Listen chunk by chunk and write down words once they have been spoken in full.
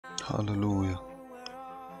Hallelujah.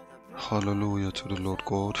 Hallelujah to the Lord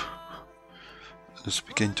God. Let's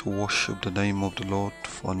begin to worship the name of the Lord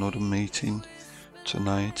for another meeting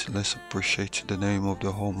tonight. Let's appreciate the name of the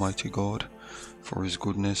Almighty God for His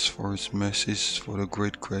goodness, for His mercies, for the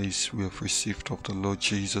great grace we have received of the Lord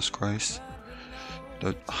Jesus Christ.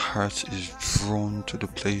 The heart is drawn to the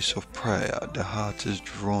place of prayer. The heart is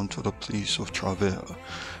drawn to the place of travail.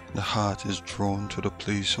 The heart is drawn to the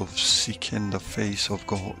place of seeking the face of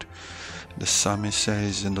God. The psalmist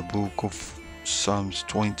says in the book of Psalms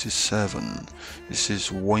 27, it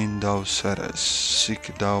says, when thou saidest,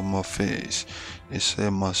 seek thou my face, it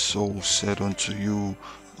said, my soul said unto you,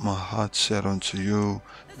 my heart said unto you,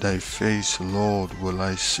 thy face, Lord, will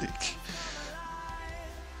I seek.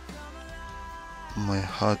 My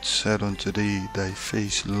heart said unto thee, thy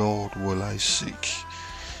face, Lord, will I seek.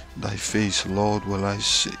 Thy face, Lord, will I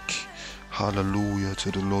seek. Hallelujah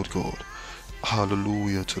to the Lord God.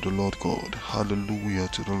 Hallelujah to the Lord God. Hallelujah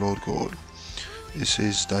to the Lord God. It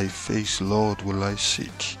says, thy face, Lord, will I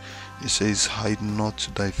seek. It says, hide not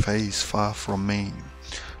thy face far from me.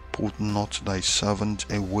 Put not thy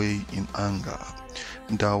servant away in anger.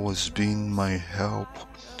 Thou hast been my help.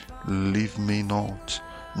 Leave me not,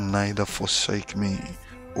 neither forsake me,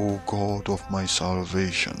 O God of my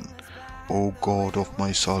salvation. O God of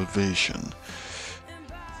my salvation.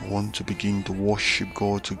 I want to begin to worship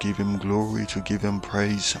God, to give Him glory, to give Him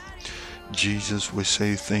praise. Jesus, we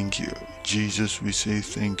say thank you. Jesus, we say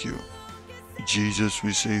thank you. Jesus,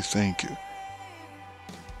 we say thank you.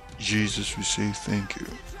 Jesus, we say thank you.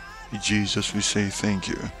 Jesus, we say thank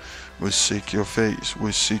you. We seek your face.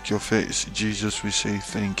 We seek your face. Jesus, we say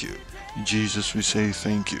thank you. Jesus, we say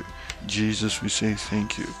thank you. Jesus, we say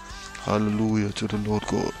thank you. Hallelujah to the Lord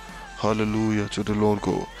God. Hallelujah to the Lord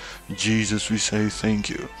God. Jesus, we say thank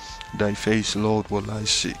you. Thy face, Lord, will I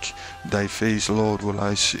seek. Thy face, Lord, will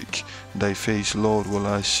I seek. Thy face, Lord, will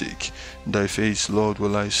I seek. Thy face, Lord,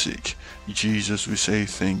 will I seek. Jesus, we say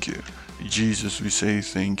thank you. Jesus, we say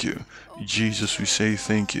thank you. Jesus, we say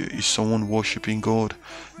thank you. Is someone worshiping God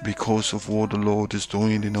because of what the Lord is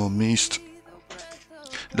doing in our midst?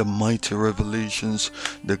 The mighty revelations,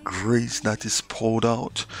 the grace that is poured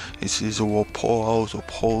out. It says it will pour out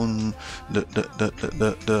upon the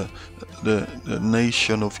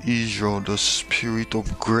nation of Israel the spirit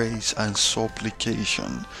of grace and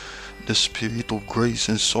supplication. The spirit of grace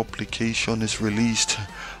and supplication is released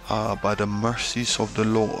by the mercies of the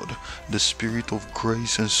Lord. The spirit of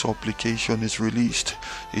grace and supplication is released.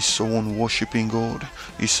 Is someone worshiping God?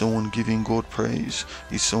 Is someone giving God praise?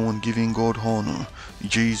 Is someone giving God honor?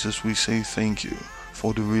 Jesus, we say thank you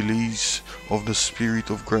for the release of the spirit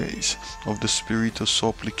of grace, of the spirit of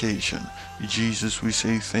supplication. Jesus, we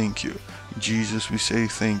say thank you. Jesus, we say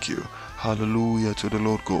thank you. Hallelujah to the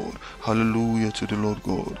Lord God. Hallelujah to the Lord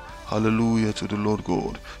God. Hallelujah to the Lord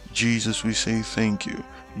God. Jesus, we say thank you.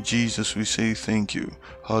 Jesus, we say thank you.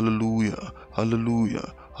 Hallelujah.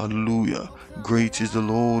 Hallelujah. Hallelujah. Great is the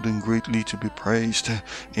Lord and greatly to be praised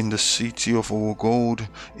in the city of our God,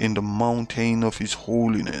 in the mountain of His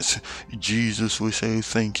holiness. Jesus, we say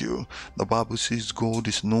thank you. The Bible says God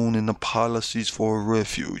is known in the palaces for a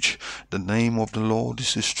refuge. The name of the Lord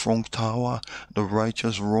is a strong tower. The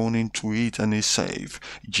righteous run into it and is safe.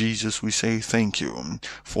 Jesus, we say thank you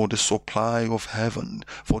for the supply of heaven,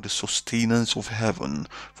 for the sustenance of heaven,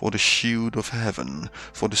 for the shield of heaven,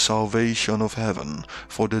 for the salvation of heaven,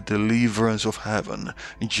 for the deliverance of heaven.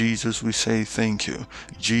 Jesus, we say thank you.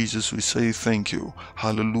 Jesus, we say thank you.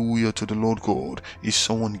 Hallelujah to the Lord God. Is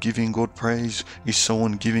someone giving God praise? Is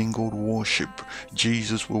someone giving God worship?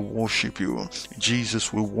 Jesus will worship you.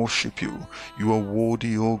 Jesus will worship you. You are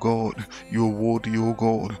worthy, O God. You are worthy, O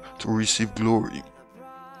God, to receive glory,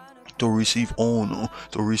 to receive honor,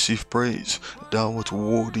 to receive praise. Thou art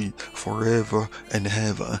worthy forever and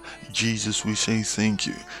ever. Jesus, we say thank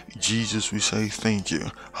you. Jesus, we say thank you.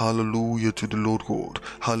 Hallelujah to the Lord God.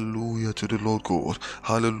 Hallelujah to the Lord God.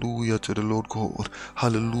 Hallelujah to the Lord God.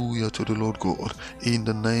 Hallelujah to the Lord God. In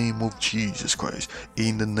the name of Jesus Christ.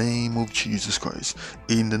 In the name of Jesus Christ.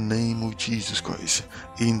 In the name of Jesus Christ.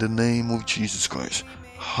 In the name of Jesus Christ.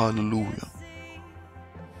 Hallelujah.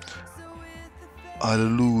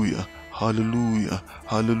 Hallelujah, hallelujah,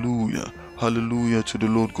 hallelujah, hallelujah to the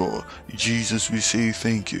Lord God. Jesus, we say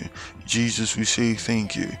thank you. Jesus, we say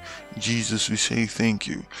thank you. Jesus, we say thank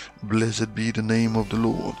you. Blessed be the name of the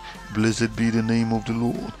Lord. Blessed be the name of the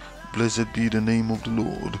Lord. Blessed be the name of the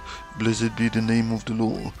Lord. Blessed be the name of the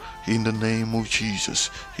Lord. In the name of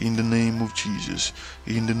Jesus. In the name of Jesus.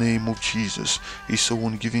 In the name of Jesus. Is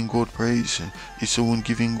someone giving God praise? Is someone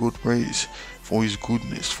giving God praise for His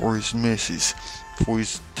goodness, for His mercies, for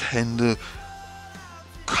His tender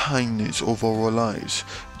kindness over our lives.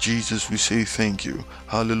 Jesus, we say thank you.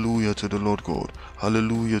 Hallelujah to the Lord God.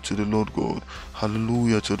 Hallelujah to the Lord God.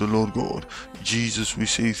 Hallelujah to the Lord God. Jesus, we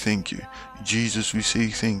say thank you. Jesus, we say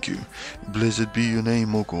thank you. Blessed be your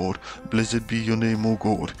name, O God. Blessed be your name, O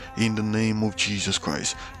God. In the name of Jesus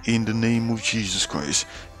Christ. In the name of Jesus Christ.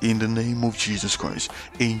 In the name of Jesus Christ.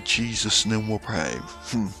 In Jesus' name we pray.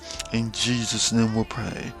 In Jesus' name we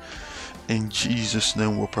pray. In Jesus'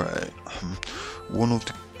 name we pray. One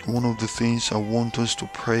of the things I want us to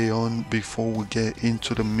pray on before we get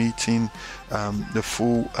into the meeting, the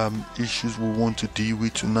full issues we want to deal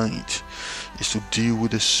with tonight, is to deal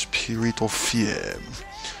with the spirit of fear.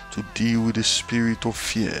 To deal with the spirit of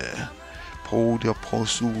fear. Paul the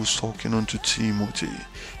apostle was talking unto Timothy.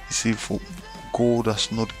 He said, for God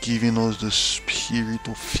has not given us the spirit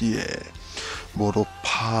of fear, but of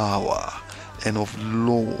power and of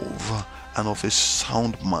love and of a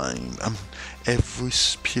sound mind. Every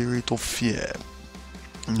spirit of fear,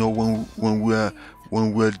 you know,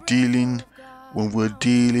 when we're dealing with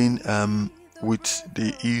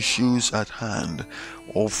the issues at hand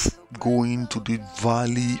of going to the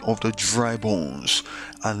valley of the dry bones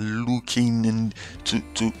and looking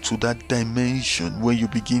into that dimension where you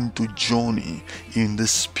begin to journey in the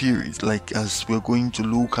spirit, like as we're going to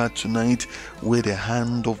look at tonight, where the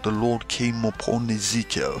hand of the Lord came upon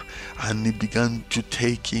Ezekiel and he began to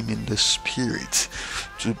take him in the spirit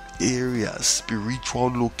to areas, spiritual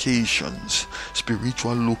locations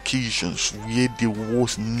where there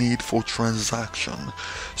was need for transaction.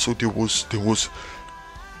 So there was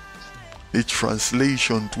a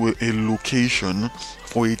translation to a location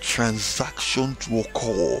for a transaction to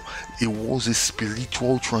occur. It was a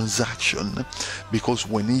spiritual transaction, because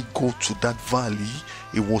when he got to that valley,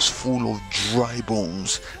 it was full of dry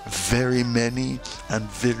bones, very many and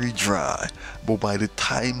very dry. But by the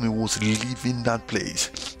time he was leaving that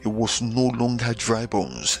place, it was no longer dry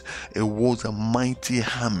bones. It was a mighty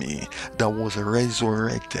army that was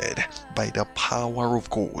resurrected by the power of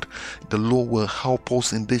God. The Lord will help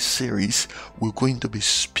us in this series. We're going to be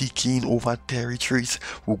speaking over territories.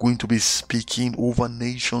 We're going to be speaking over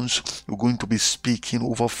nations. We're going to be speaking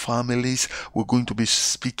over families. We're going to be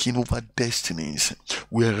speaking over destinies.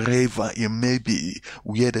 Wherever it may be,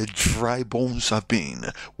 where the dry bones have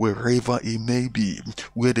been, wherever it may be,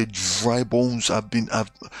 where the dry bones have been, have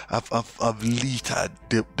littered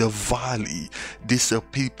the valley. These are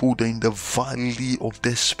people that in the valley of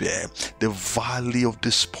despair, the valley of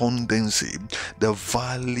despondency, the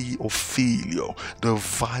valley of failure, the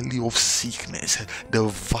valley of sickness, the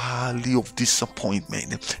valley of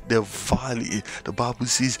disappointment, the valley, the Bible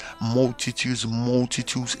says, multitudes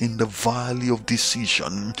in the valley of decision,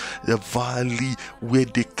 the valley where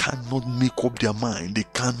they cannot make up their mind, they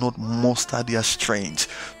cannot muster their strength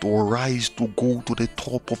to rise to go to the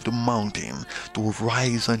top of the mountain, to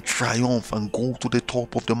rise and triumph and go to the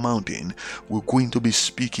top of the mountain. We're going to be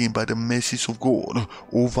speaking by the mercies of God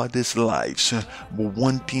over these lives. But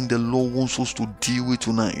one thing the Lord wants us to deal with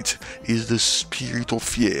tonight is the spirit of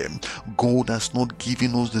fear. God has not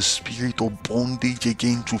given us the spirit of bondage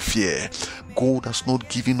again to fear. God has not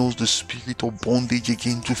given us the spirit of bondage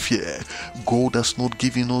again to fear. God has not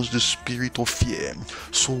given us the spirit of fear.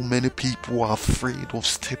 So many people are afraid of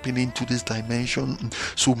stepping into this dimension.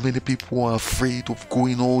 So many people are afraid of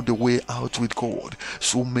going all the way out with God.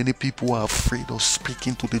 So many people are afraid of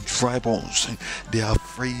speaking to the dry bones. They are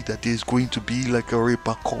afraid that there's going to be like a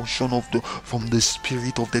repercussion from the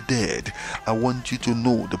spirit of the dead. I want you to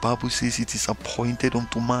know, the Bible says it is appointed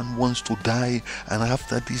unto man once to die, and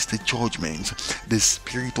after this the judgment. The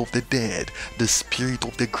spirit of the dead, the spirit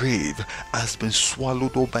of the grave has been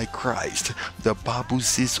swallowed up by Christ. The Bible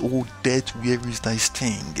says, "O death, where is thy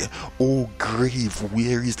sting? O grave,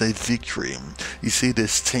 where is thy victory?" He said, the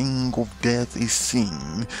sting of death is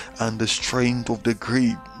sin, and the strength of the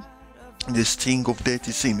grave, the sting of death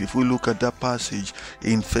is sin. If we look at that passage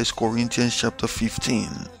in 1 Corinthians chapter 15,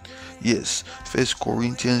 yes, 1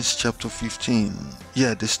 Corinthians chapter 15,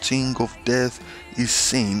 the sting of death is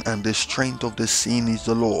sin, and the strength of the sin is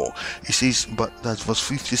the law. It says, but that's verse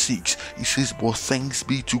 56. It says, but thanks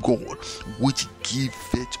be to God, which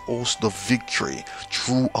giveth us the victory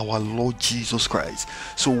through our Lord Jesus Christ.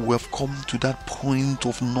 So we have come to that point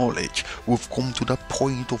of knowledge. We've come to that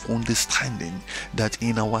point of understanding that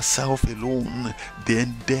in ourselves alone,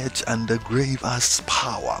 then death and the grave has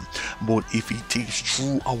power. But if it is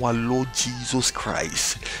through our Lord Jesus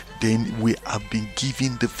Christ, then we have been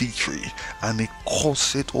given the victory, and it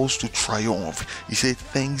causeth us to triumph. He said,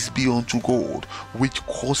 thanks be unto God, which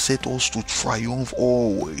causeth us to triumph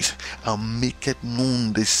always, and maketh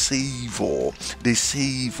known the Savior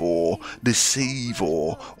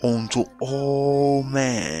unto all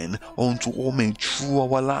men through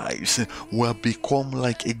our lives. We have become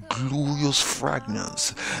like a glorious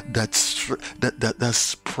fragrance that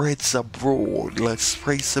spreads abroad,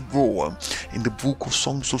 In the book of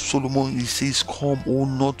Songs of Solomon, he says, come, O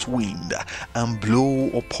north wind, and blow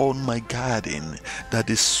upon my garden, that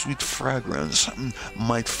the sweet fragrance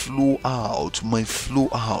might flow out.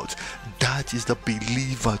 That is the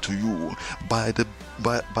believer to you, by the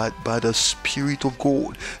Spirit of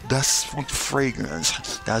God. That sweet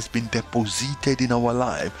fragrance that has been deposited in our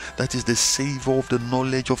life, that is the savor of the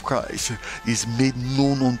knowledge of Christ, is made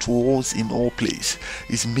known unto us in all place.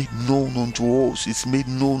 Is made known unto us. It's made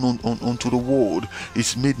known unto the world.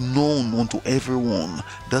 It's made known unto everyone.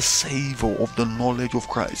 The savor of the knowledge of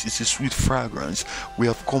Christ is a sweet fragrance. We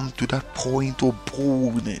have come to that point of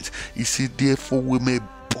boldness. You see, therefore we may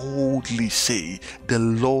boldly say, the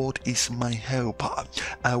Lord is my helper.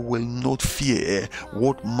 I will not fear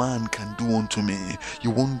what man can do unto me.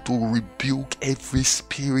 You want to rebuke every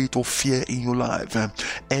spirit of fear in your life,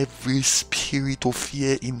 every spirit of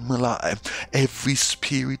fear in my life, every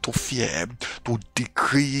spirit of fear, to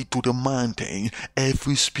decree to the mountain,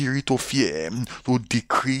 every spirit of fear, to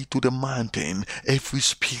decree to the mountain, every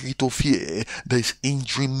spirit of fear that is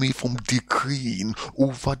hindering me from decreeing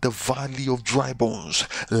over the valley of dry bones.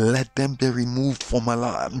 Let them be removed from my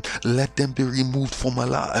life. Let them be removed from my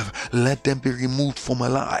life. Let them be removed from my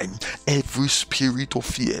life. Every spirit of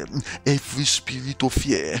fear, every spirit of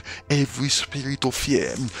fear, every spirit of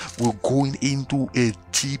fear. We're going into a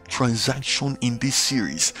deep transaction in this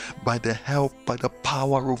series by the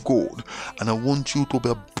power of God. And I want you to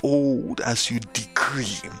be bold as you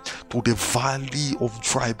decree to the valley of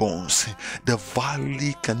dry bones. The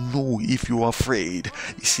valley can know if you are afraid.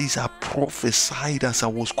 It says, I prophesied as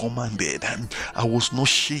I was commanded. I was not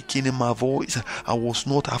shaking in my voice. I was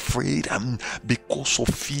not afraid. Because of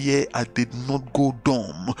fear, I did not go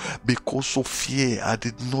dumb. Because of fear, I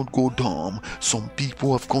did not go dumb. Some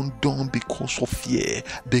people have gone dumb because of fear.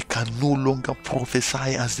 They can no longer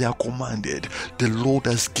prophesy as they are commanded. The Lord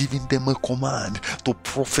has given them a command to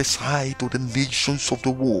prophesy to the nations of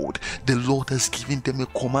the world. The Lord has given them a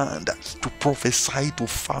command to prophesy to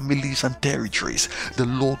families and territories. The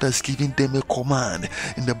Lord has given them a command.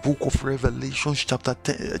 In the book of Revelation chapter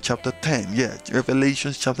 10,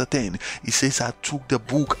 Revelation chapter 10, it says, I took the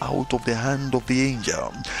book out of the hand of the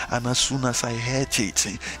angel, and as soon as I heard it,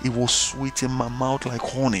 it was sweet in my mouth like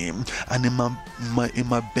honey, and in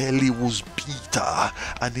my belly was bitter.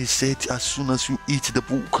 And he said, as soon as you eat the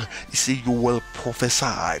book, he said, you will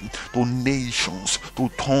prophesy to nations, to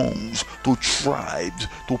tongues, to tribes,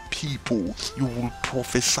 to people. You will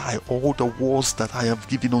prophesy all the words that I have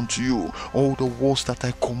given unto you, all the words that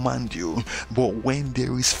I command you. But when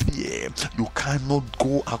there is fear, you cannot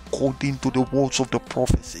go according to the words of the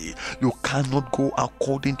prophecy. You cannot go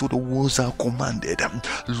according to the words I commanded.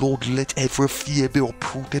 Lord, let every fear be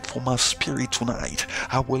uprooted from our spirit tonight.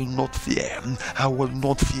 I will not fear. I will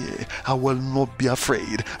not fear. I will not be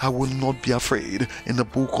afraid. I will not be afraid. In the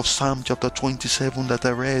book of Psalm chapter 27 that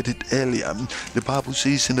I read it earlier, the Bible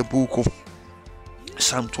says in the book of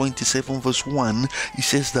Psalm 27 verse 1, it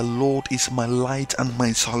says, the Lord is my light and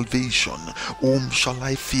my salvation. Whom shall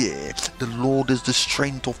I fear? The Lord is the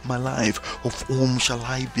strength of my life. Of whom shall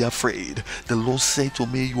I be afraid? The Lord said to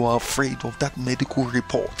me, you are afraid of that medical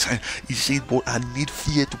report. He said, but I need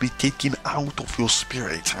fear to be taken out of your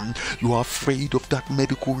spirit. You are afraid of that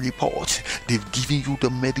medical report. They've given you the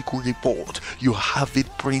medical report. You have it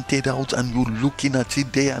printed out and you're looking at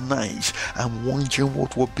it day and night and wondering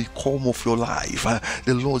what will become of your life.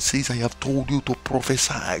 The Lord says, I have told you to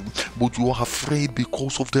prophesy, but you are afraid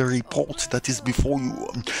because of the report that is before you.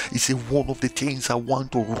 He said, one of the things I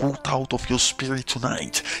want to root out of your spirit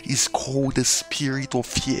tonight is called the spirit of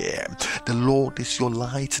fear. The Lord is your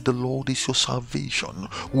light. The Lord is your salvation.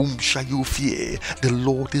 Whom shall you fear? The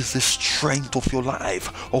Lord is the strength of your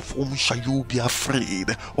life. Of whom shall you be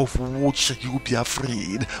afraid? Of what shall you be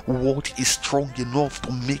afraid? What is strong enough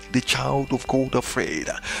to make the child of God afraid?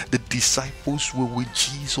 The disciples were with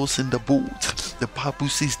Jesus in the boat. The Bible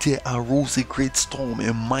says there arose a great storm,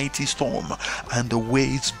 a mighty storm, and the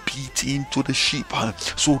waves beat into the ship,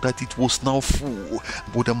 so that it was now full.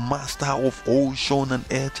 But the master of ocean and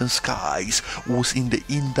earth and skies was in the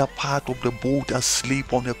inner part of the boat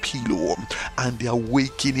asleep on a pillow, and they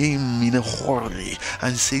awakened him in a hurry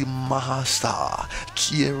and say, Master,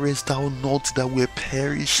 carest thou not that we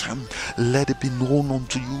perish? Let it be known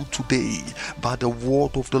unto you today by the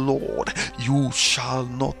word of the Lord, you shall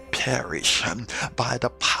not perish. By the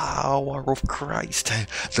power of Christ,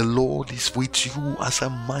 the Lord is with you as a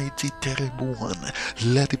mighty terrible one.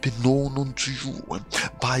 Let it be known unto you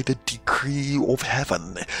by the decree of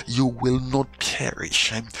heaven, you will not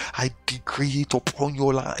perish. I decree it upon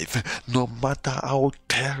your life, no matter how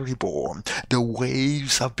terrible the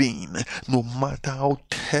waves have been, no matter how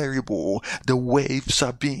terrible the waves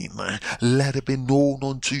have been, let it be known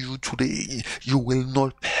unto you today, you will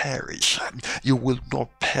not perish. You will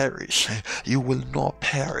not perish. You will not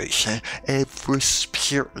perish. Every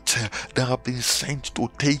spirit that have been sent to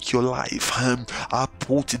take your life, I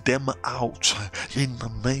put them out in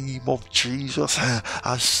the name of Jesus.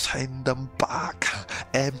 I send them back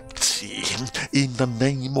empty in the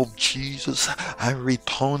name of Jesus. I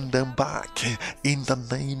return them back in the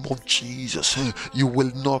name of Jesus. You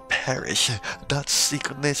will not perish. That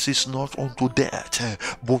sickness is not unto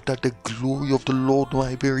death, but that the glory of the Lord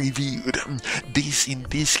might be revealed. In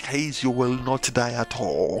this case, you will not die at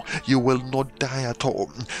all. You will not die at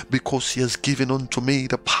all, because he has given unto me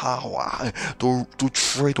the power to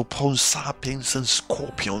tread upon serpents and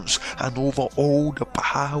scorpions and over all the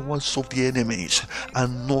powers of the enemies,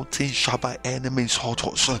 and nothing shall by enemies hurt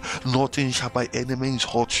us. Nothing shall by enemies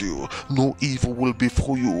hurt you. No evil will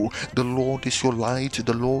befall you. The Lord is your light.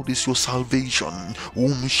 The Lord is your salvation.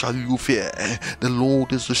 Whom shall you fear? The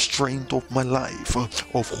Lord is the strength of my life.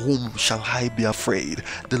 Of whom shall I be afraid?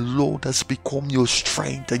 The Lord has become your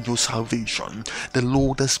strength and your salvation. The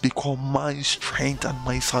Lord has become my strength and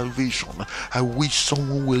my salvation. I wish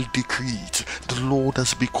someone will decree it. The Lord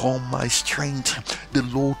has become my strength. The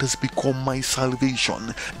Lord has become my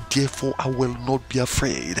salvation. Therefore I will not be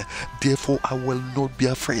afraid. Therefore I will not be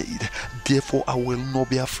afraid. Therefore I will not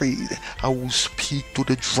be afraid. I will speak to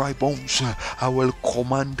the dry bones. I will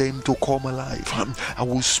command them to come alive. I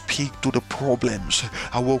will speak to the problems.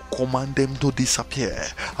 I will command them to disappear.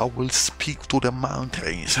 I will speak to the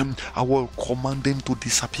mountains. I will command them to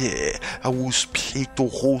disappear. I will speak to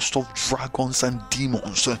hosts of dragons and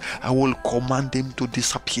demons. I will command them to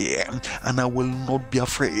disappear, and I will not be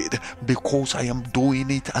afraid, because I am doing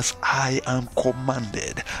it as I am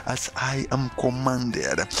commanded. As I am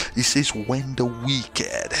commanded. It says when the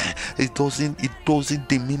wicked, it doesn't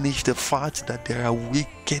diminish the fact that there are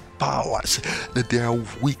wicked powers, that there are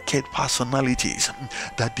wicked personalities,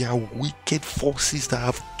 that there are wicked forces that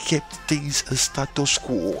have kept things a status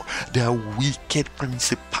quo. There are wicked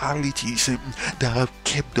principalities that have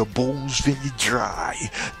kept the bones very dry.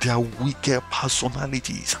 There are wicked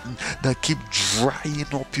personalities that keep drying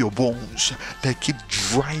up your bones, that keep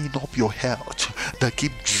drying up your health, that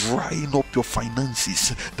keep drying up your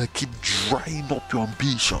finances, that keep drying up your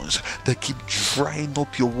ambitions, that keep drying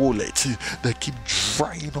up your wallet, that keep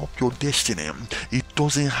drying up your destiny. It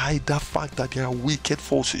doesn't hide the fact that there are wicked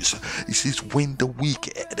forces. It says when the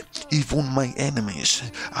wicked, even my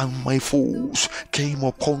enemies and my foes, came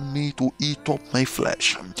upon me to eat up my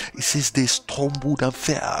flesh, it says they stumbled and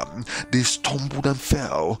fell. They stumbled and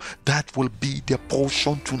fell. That will be their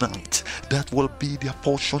portion tonight. That will be their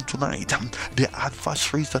portion tonight. The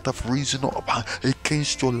adversaries that have risen up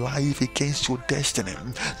against your life, against your destiny,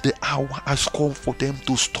 the hour has come for them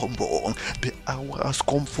to stumble. The hour has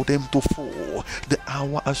come for them to fall. The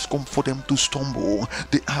hour has come for them to stumble.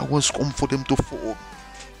 The hour has come for them to fall.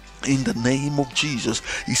 In the name of Jesus,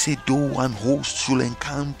 he said, though an host should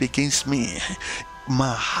encamp against me,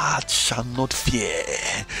 my heart shall not fear.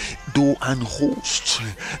 Though an host,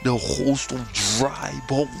 the host of dry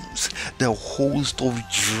bones, the host of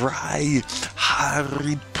dry,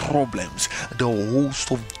 arid problems, the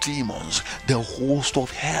host of demons, the host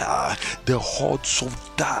of hell, the hordes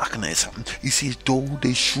of darkness, he says, though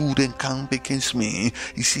they should encamp against me,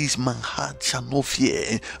 he says, my heart shall not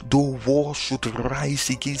fear. Though war should rise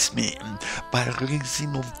against me. By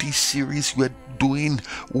reason of this series we are doing,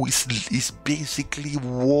 is basically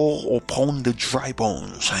war upon the dry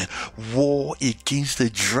bones, war against the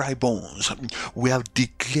dry bones. We have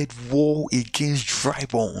declared war against dry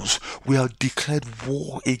bones. We have declared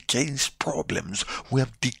war against problems. We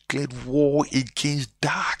have declared war against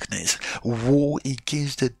darkness, war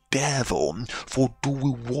against the devil. For though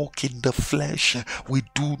we walk in the flesh, we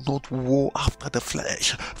do not war after the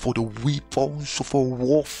flesh. For the weapons of our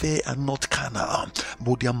warfare are not carnal,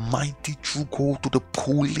 but they are mighty through God to the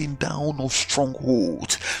pulling down of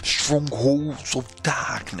strongholds, strongholds of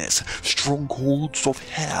darkness, strongholds of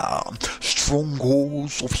hell,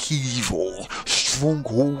 strongholds of evil,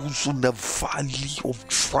 strongholds in the valley of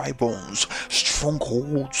dry bones,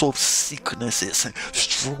 strongholds of sicknesses,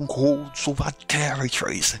 strongholds over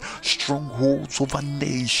territories, strongholds over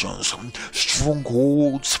nations,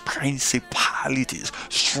 strongholds, principalities,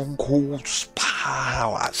 strongholds,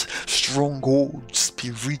 powers, strongholds,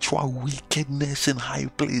 spiritual wickedness in high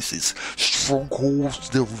places, strongholds,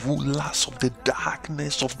 the rulers of the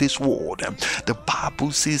darkness of this world. The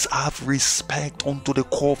Bible says, have respect unto the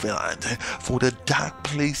covenant, for the dark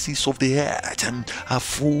places of the earth are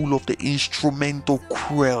full of the instrument of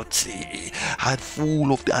cruelty, are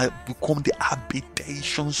full of become the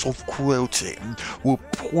habitations of cruelty. We're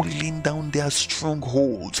pulling down their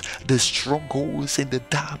strongholds, the strongholds in the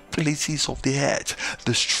dark places of the earth,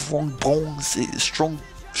 the strongholds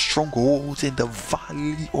in the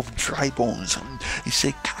valley of dry bones. He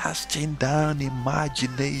said, casting down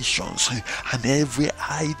imaginations and every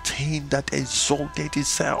high thing that exalted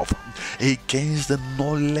itself against the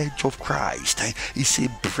knowledge of Christ. He said,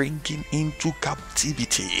 bringing into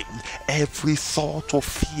captivity every thought of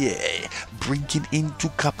fear, bringing into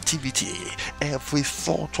captivity every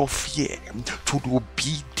thought of fear to the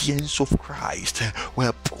obedience of Christ.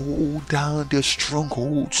 We'll pull down the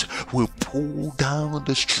strongholds, we'll pull down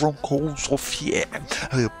the strongholds of fear,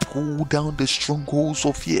 we'll pull down the strongholds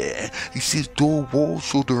of fear. He says, though war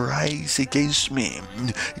should rise against me,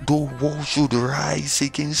 though war should rise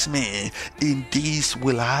against me, in this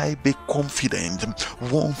will I be confident.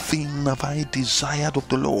 One thing have I desired of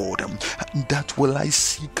the Lord, that will I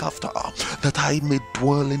seek after, that I may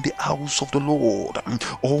dwell in the house of the Lord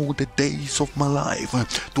all the days of my life,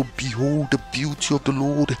 to behold the beauty of the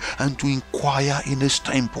Lord and to inquire in his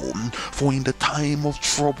temple. For in the time of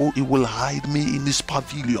trouble he will hide me in his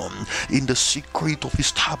pavilion, in the secret of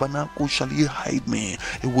his tabernacle shall he hide me.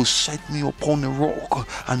 He will set me upon a rock,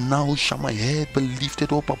 and now shall my head be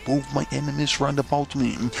lifted up above my enemies round about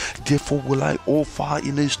me. Therefore will I offer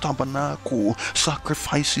in his tabernacle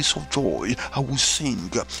sacrifices of joy. I will sing,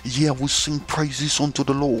 yea, I will sing praises unto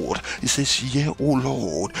the Lord. He says, yea, O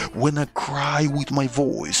Lord, when I cry with my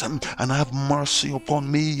voice, and have mercy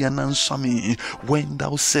upon me and answer me. When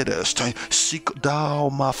thou saidest, seek thou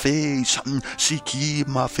my face, seek ye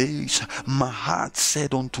my face, my heart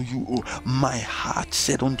said unto you, my heart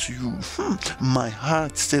said unto you, my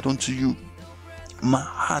heart said unto you, my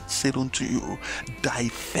heart said unto you, thy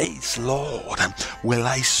face, Lord, will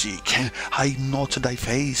I seek. Hide not thy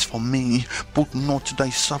face from me, put not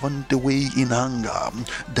thy servant away in anger.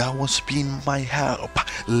 Thou hast been my help,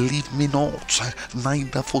 leave me not,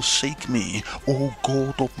 neither forsake me, O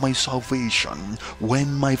God of my salvation.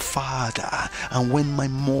 When my father and when my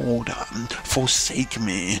mother forsake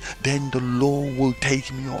me, then the Lord will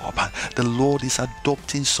take me up. The Lord is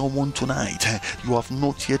adopting someone tonight. You have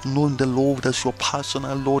not yet known the Lord as your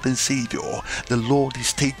personal Lord and Savior. The Lord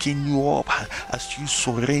is taking you up as you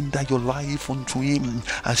surrender your life unto him,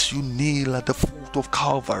 as you kneel at the foot of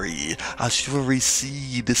Calvary, as you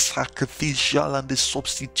receive the sacrificial and the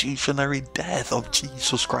substitutionary death of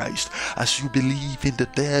Jesus Christ, as you believe in the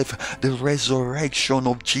death, the resurrection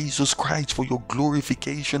of Jesus Christ for your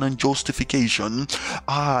glorification and justification.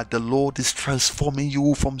 The Lord is transforming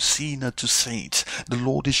you from sinner to saint. The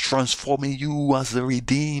Lord is transforming you as the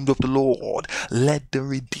redeemed of the Lord. Let the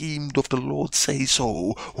redeemed of the Lord say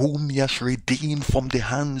so, whom he has redeemed from the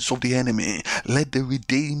hands of the enemy. Let the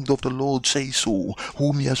redeemed of the Lord say so,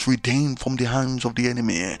 whom he has redeemed from the hands of the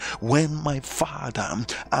enemy. When my father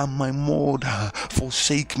and my mother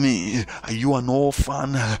forsake me, are you an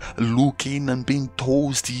orphan looking and being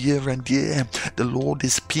tossed here and there? The Lord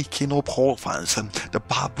is picking up orphans. The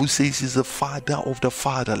Bible says he's the father of the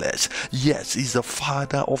fatherless. Yes, he's the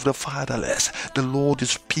father of the fatherless. The Lord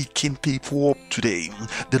is picking people up today.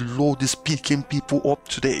 The Lord is picking people up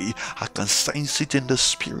today. I can sense it in the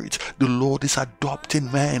spirit. The Lord is adopting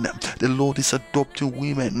men. The Lord is adopting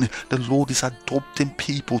women. The Lord is adopting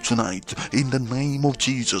people tonight in the name of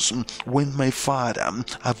Jesus. When my father,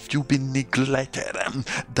 have you been neglected?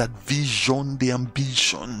 That vision, the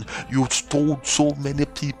ambition, you told so many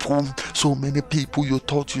people you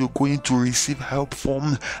thought you're going to receive help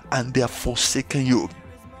from, and they are forsaken you.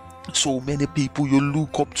 So many people you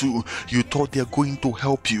look up to, you thought they're going to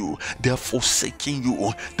help you, they're forsaking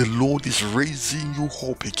you. The Lord is raising you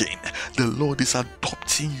up again. The Lord is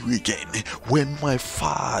adopting you again. When my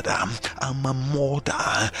father and my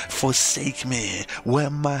mother forsake me,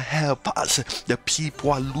 when my helpers, the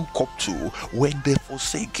people I look up to, when they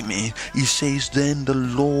forsake me, he says, then the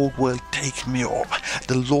Lord will take me up.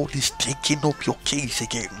 The Lord is taking up your case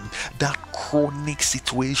again. That chronic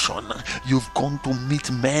situation, you've gone to meet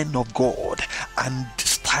men of God, and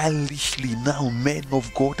stylishly now men of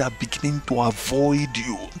God are beginning to avoid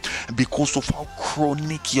you because of how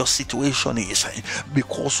chronic your situation is,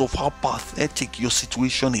 because of how pathetic your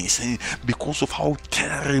situation is, because of how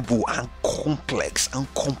terrible and complex and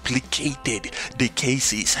complicated the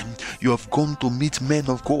case is. You have gone to meet men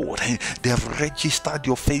of God, they have registered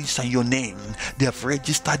your face and your name, they have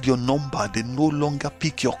registered your number, they no longer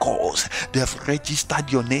pick your calls, they have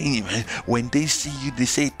registered your name. When they see you, they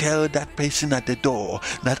say, tell that person at the door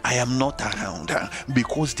that I am not around,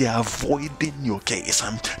 because they are avoiding your case.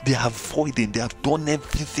 They are avoiding, they have done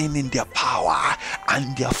everything in their power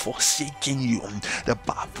and they are forsaking you. The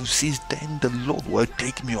Bible says, then the Lord will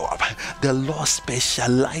take me up. The Lord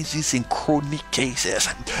specializes in chronic cases.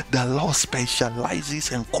 The Lord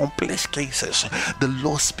specializes in complex cases. The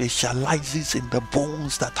Lord specializes in the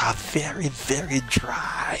bones that are very, very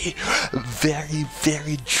dry. Very,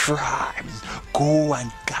 very dry. Go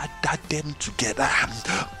and gather them together.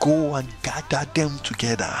 Go and gather them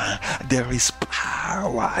together. There is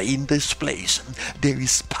power in this place. There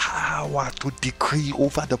is power to decree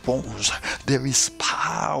over the bones. There is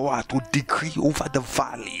power to decree over the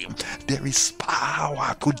valley. There is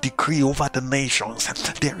power to decree over the nations.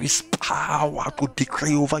 There is power to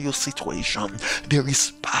decree over your situation. There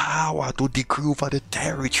is power to decree over the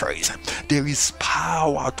territories. There is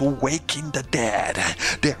power to waken the dead.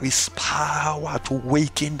 There is power to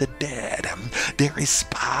waken the dead. There is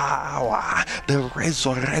power, the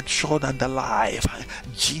resurrection and the life.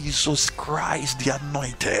 Jesus Christ the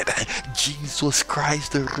anointed, Jesus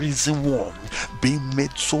Christ the risen one, being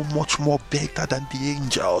made so much more better than the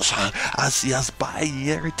angels, as he has by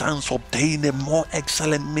inheritance obtained a more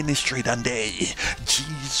excellent ministry than they.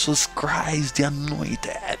 Jesus Christ the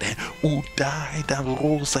anointed, who died and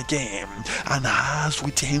rose again and has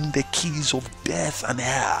with him the keys of death and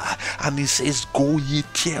hell. And he says, go ye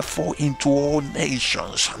therefore into all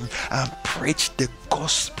nations and preach the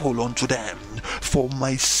gospel unto them. For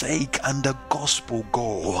my sake and the gospel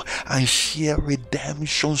go and share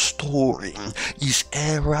redemption story. His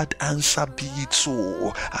errant answer be it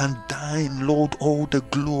so, and thine Lord all the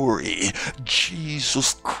glory.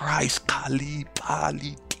 Jesus Christ Kali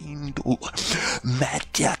Pali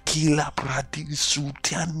Metiakila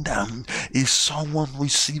Pradisutianda is someone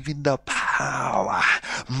receiving the power.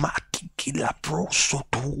 Matikila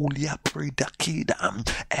prosotolia predakida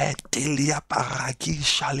etelia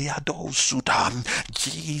paragishaliadosudam.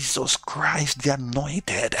 Jesus Christ the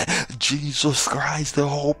anointed, Jesus Christ the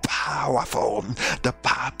all powerful. The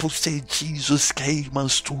Bible says Jesus came and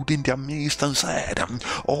stood in their midst and said,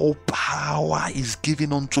 all power is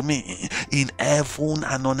given unto me in heaven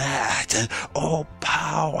and on earth. All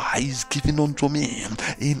power is given unto me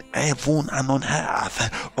in heaven and on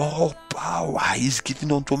earth. All power is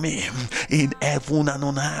given unto me in heaven and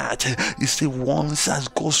on earth. You see, once has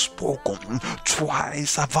God spoken,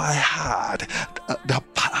 twice have I heard. The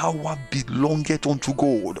power belongeth unto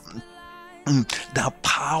God. The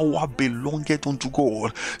power belongeth unto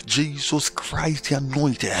God. Jesus Christ the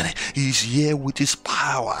anointed is here with his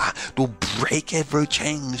power to break every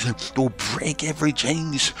chains, to break every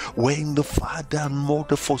chains. When the father and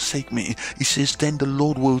mother forsake me, he says, then the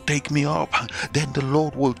Lord will take me up. Then the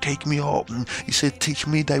Lord will take me up. He said, teach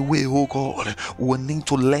me thy way, O God. We need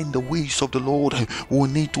to learn the ways of the Lord. We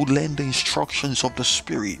need to learn the instructions of the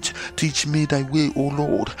Spirit. Teach me thy way, O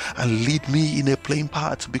Lord, and lead me in a plain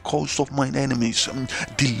path because of mine enemies.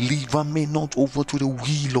 Deliver me not over to the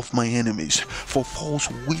will of my enemies, for false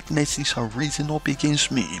witnesses are risen up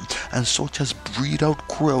against me, and such as breathe out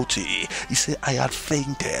cruelty. He said, I had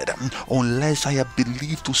fainted unless I had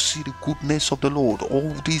believed to see the goodness of the Lord.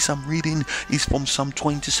 All this I'm reading is from Psalm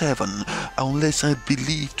 27. Unless I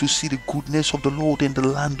believe to see the goodness of the Lord in the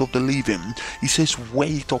land of the living. He says,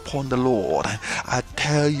 wait upon the Lord. I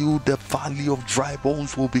tell you, the valley of dry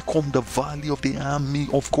bones will become the valley of the army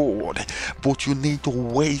of God. but you need to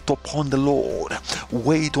wait upon the Lord.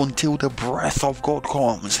 Wait until the breath of God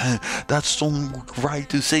comes. That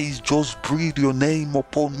songwriter says, just breathe your name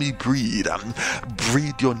upon me, breathe.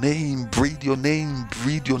 Breathe your name, breathe your name,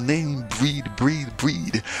 breathe your name, breathe, breathe,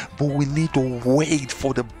 breathe. But we need to wait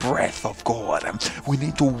for the breath of God. We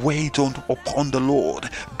need to wait upon the Lord.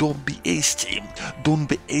 Don't be hasty. Don't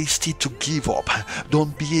be hasty to give up.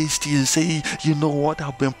 Don't be hasty and say, you know what,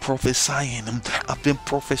 I've been prophesying.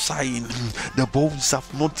 The bones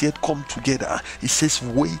have not yet come together. It says,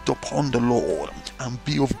 wait upon the Lord and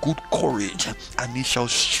be of good courage, and he shall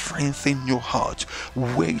strengthen your heart.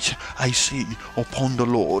 Wait, I say, upon the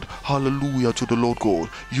Lord. Hallelujah to the Lord God.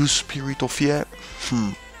 You spirit of fear,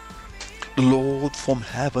 the Lord from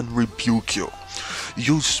heaven rebuke you.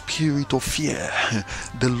 You spirit of fear,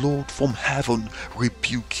 the Lord from heaven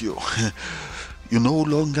rebuke you. You're no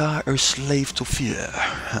longer a slave to fear,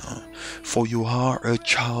 for you are a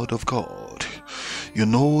child of God. You're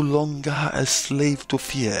no longer a slave to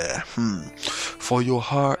fear, for you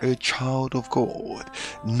are a child of God.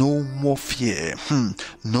 No more fear,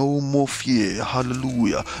 no more fear,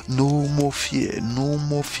 hallelujah. No more fear, no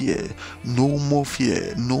more fear, no more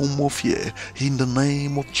fear, no more fear. In the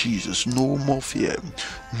name of Jesus, no more fear,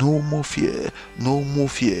 no more fear, no more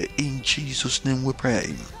fear. In Jesus' name we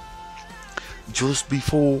pray. Just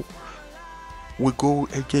before we go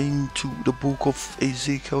again to the book of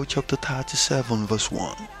Ezekiel chapter 37 verse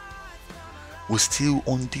 1. We're still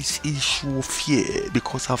on this issue of fear,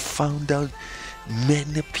 because I found out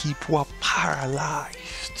many people are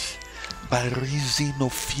paralyzed by reason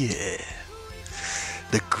of fear.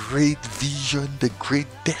 The great vision, the great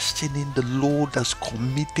destiny the Lord has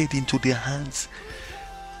committed into their hands,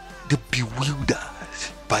 they're bewildered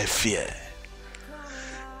by fear.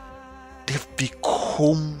 They've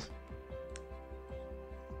become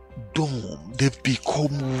dumb. They've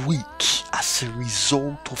become weak as a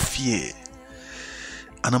result of fear.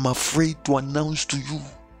 And I'm afraid to announce to you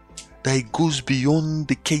that it goes beyond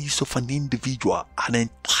the case of an individual. An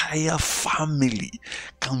entire family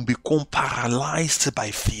can become paralyzed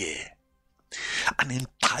by fear. An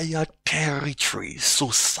entire territory,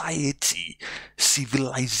 society,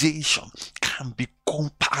 civilization can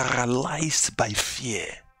become paralyzed by fear.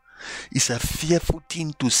 It's a fearful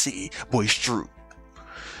thing to say, but it's true.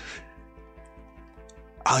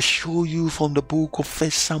 I'll show you from the book of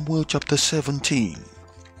 1 Samuel chapter 17.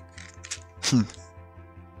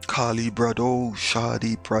 Kali Brado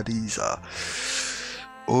Shadi Pradiza.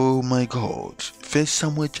 Oh my God. 1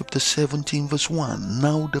 Samuel chapter 17 verse 1.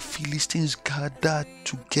 Now the Philistines gathered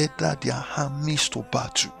together their armies to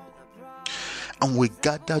battle, and we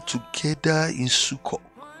gathered together in Sukkot,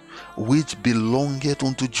 which belongeth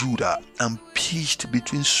unto Judah, and pitched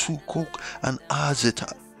between Sukkot and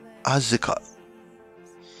Azekah.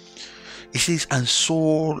 It says, and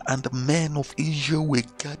Saul and the men of Israel were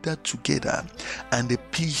gathered together, and they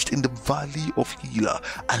pitched in the valley of Elah,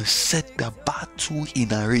 and set the battle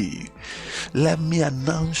in array. Let me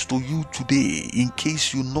announce to you today, in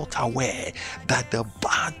case you're not aware, that the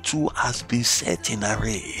battle has been set in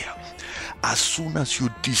array. As soon as you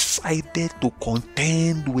decided to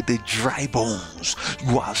contend with the dry bones,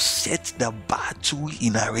 you have set the battle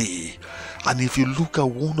in array. And if you look at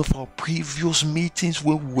one of our previous meetings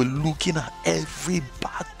where we were looking at every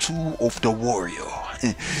battle of the warrior,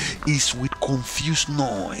 is with confused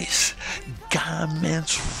noise,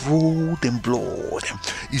 garments rolled in blood.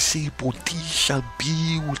 You see, but these shall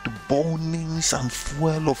be with burnings and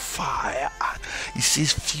fuel of fire. It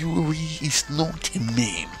says, fury is not in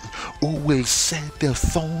name. Who will set the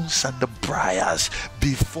thorns and the briars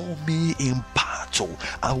before me in battle?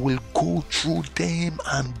 I will go through them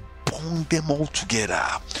and burn them all together.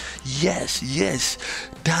 Yes,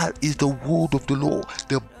 that is the word of the Lord.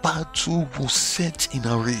 The battle was set in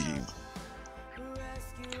array.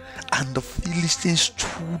 And the Philistines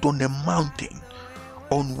stood on a mountain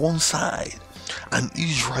on one side, and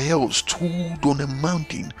Israel stood on a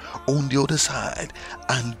mountain on the other side,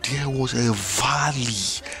 and there was a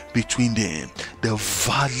valley between them, the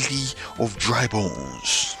valley of dry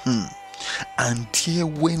bones. And there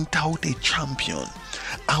went out a champion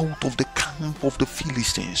out of the camp of the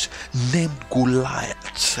Philistines, named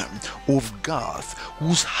Goliath of Gath,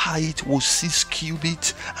 whose height was 6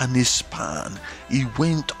 cubits and a span. He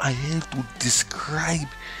went ahead to describe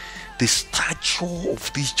the stature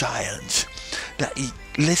of these giants. That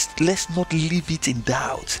let's not leave it in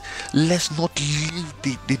doubt. Let's not leave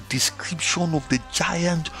the description of the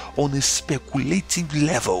giant on a speculative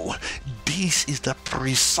level. this is the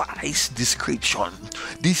precise description.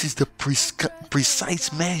 This is the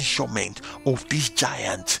precise measurement of this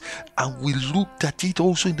giant. And we looked at it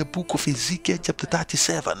also in the book of Ezekiel chapter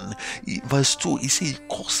 37 verse 2. He said, it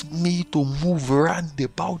caused me to move round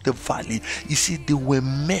about the valley. He said there were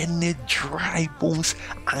many dry bones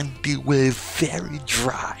and they were very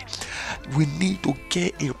dry. We need to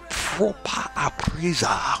get a proper appraiser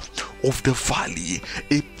of the valley,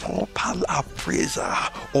 a proper appraiser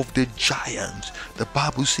of the giant. The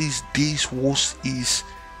Bible says this was his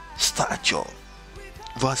stature.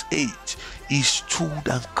 Verse 8, he stood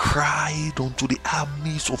and cried unto the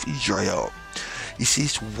armies of Israel. He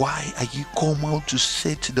says, why are ye come out to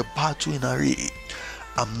set the battle in array?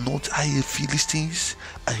 Am not I a Philistines,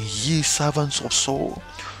 and ye servants of Saul?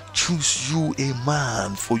 Choose you a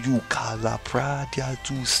man for you.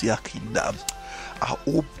 I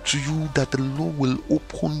hope to you that the Lord will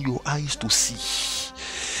open your eyes to see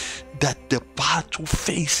that the battle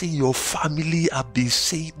facing your family have been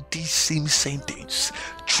saying this same sentence.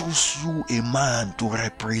 Choose you a man to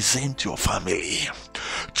represent your family.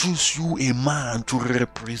 Choose you a man to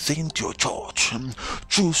represent your church.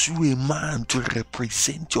 Choose you a man to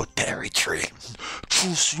represent your territory.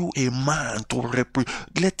 Choose you a man to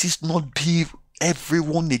let it not be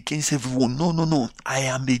everyone against everyone. No. I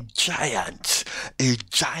am a giant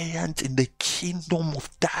in the kingdom of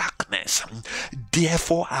darkness.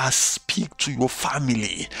 Therefore, I speak to your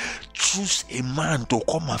family. Choose a man to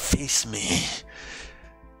come and face me.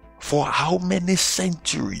 For how many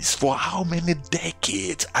centuries, for how many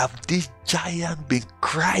decades have this giant been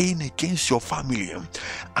crying against your family,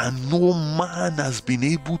 and no man has been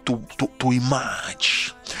able to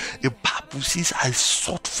emerge? The Bible says, I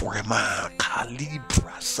sought for a man.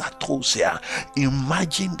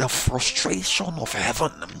 Imagine the frustration of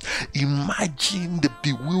heaven. Imagine the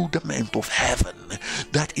bewilderment of heaven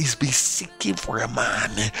that is be seeking for a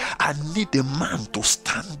man. I need a man to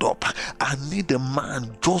stand up. I need a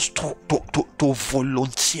man just to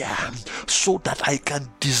volunteer so that I can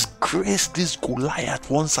disgrace this Goliath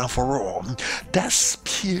once and for all. That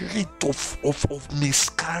spirit of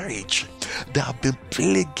miscarriage that have been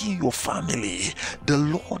plaguing your family, the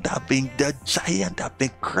Lord the giant have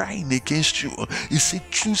been crying against you. He said,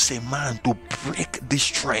 choose a man to break this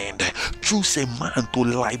trend. Choose a man to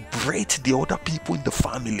liberate the other people in the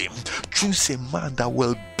family. Choose a man that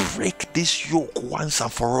will break this yoke once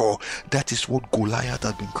and for all. That is what Goliath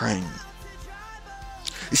has been crying.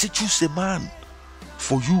 He said, choose a man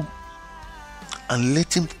for you and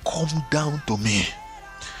let him come down to me.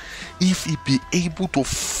 If he be able to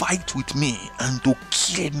fight with me and to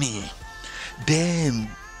kill me, then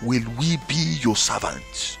will we be your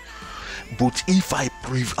servants. But if I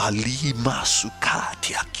prevail,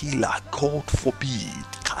 God forbid.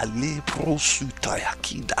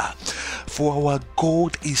 For our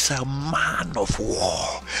God is a man of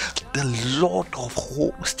war. The Lord of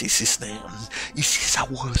hosts is his name. He says, I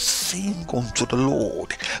will sing unto the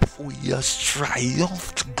Lord, for he has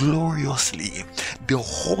triumphed gloriously. The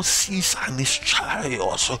horses and his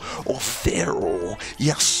chariots of Pharaoh, he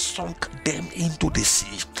has sunk them into the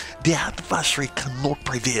sea. The adversary cannot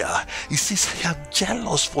prevail. He says, I am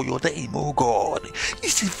jealous for your name, O God. He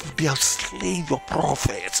says, they have slain your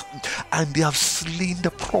prophets, and they have slain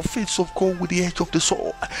the prophets of God with the edge of the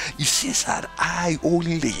sword. He says that I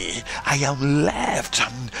am left.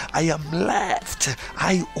 I am left.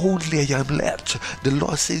 The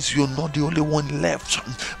Lord says, you're not the only one left,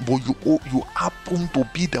 but you happen to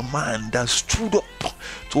be the man that stood up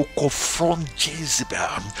to confront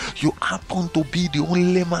Jezebel. You happen to be the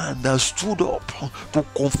only man that stood up to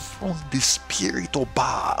confront the spirit of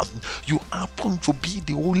Baal. You happen to be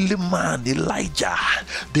the only man, Elijah.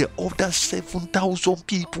 The other 7,000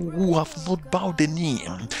 people who have not bowed the knee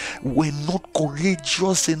were not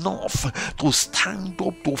courageous enough to stand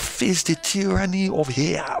up to face the tyranny of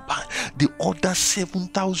Ahab. The other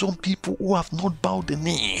 7,000 people who have not bowed the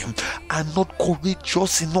knee are not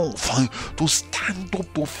courageous enough to stand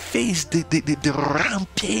up to face the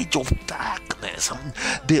rampage of darkness.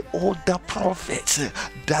 The other prophets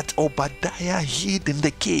that Obadiah hid in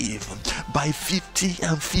the cave by 50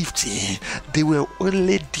 and 50, they were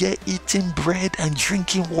only there eating bread and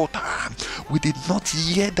drinking water. We did not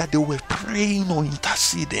hear that they were praying or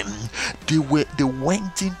interceding. They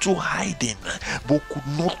went into hiding but could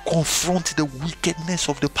not confront the wickedness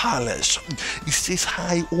of the palace. He says,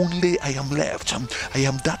 I am left. I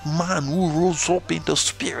am that man who rose up in the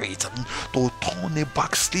spirit to turn a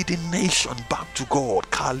backsliding nation back to God.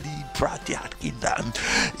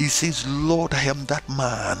 He says, Lord, I am that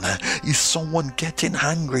man. Is someone getting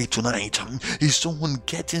angry tonight? Is someone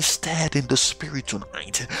getting stirred in the spirit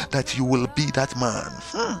tonight that you will be that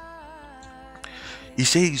man? He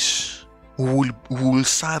says, we will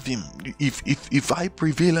serve him. If I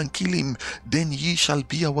prevail and kill him, then ye shall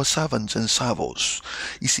be our servants and serve us.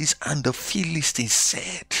 He says, and the Philistines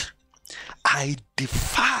said, I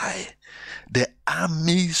defy the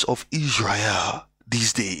armies of Israel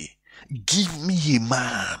this day. Give me a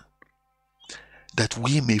man that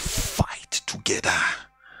we may fight together.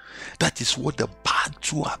 That is what the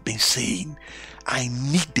battle have been saying. I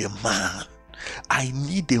need a man. I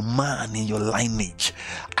need a man in your lineage.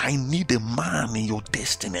 I need a man in your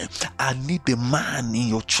destiny. I need a man in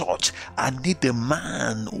your church. I need a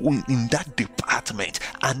man in that department.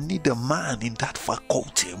 I need a man in that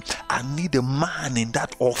faculty. I need a man in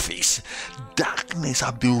that office. Darkness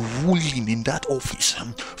have been ruling in that office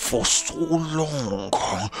for so long,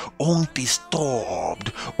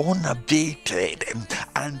 undisturbed, unabated,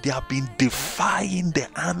 and they have been defying the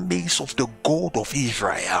armies of the God of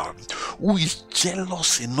Israel, who is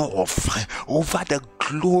jealous enough over the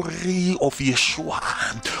glory of Yeshua,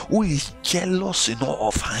 who is jealous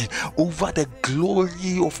enough over the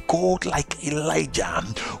glory of God, like Elijah,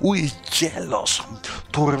 who is jealous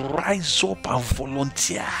to rise up and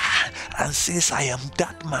volunteer and says, I am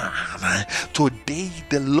that man. Today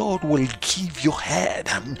the Lord will give your head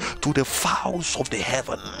to the fowls of the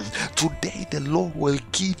heaven. Today the Lord will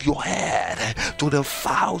give your head to the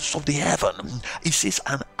fowls of the heaven. He says,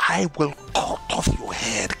 and I will cut off your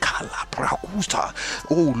head.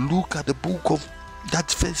 Oh, look at the book of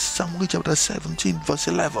that First Samuel chapter 17 verse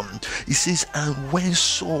 11. It says, and when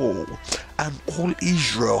Saul and all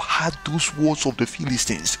Israel heard those words of the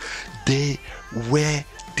Philistines, they were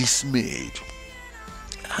dismayed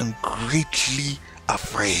and greatly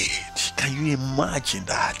afraid. Can you imagine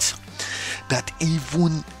that? That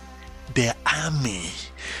even the army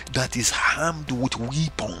that is armed with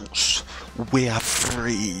weapons were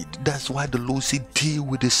afraid. That's why the Lord said, deal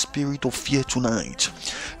with the spirit of fear tonight.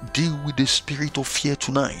 Deal with the spirit of fear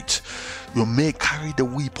tonight. You may carry the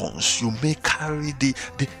weapons, you may carry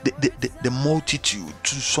the multitude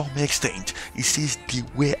to some extent. It says they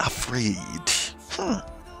were afraid.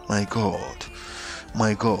 My God,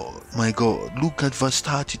 my God, my God. Look at verse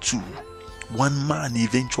 32. One man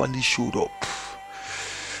eventually showed up.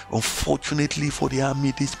 Unfortunately for the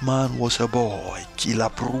army, this man was a boy,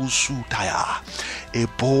 a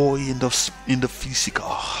boy in the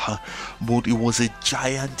physical, but he was a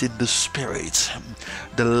giant in the spirit,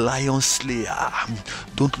 the lion slayer.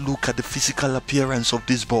 Don't look at the physical appearance of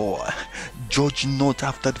this boy. Judge not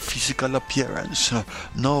after the physical appearance.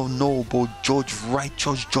 No, but judge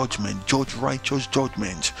righteous judgment. Judge righteous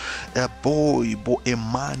judgment. A boy, but a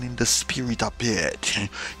man in the spirit appeared.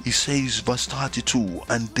 He says, verse 32,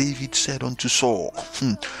 and David said unto Saul,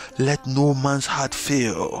 let no man's heart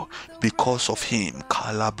fail because of him.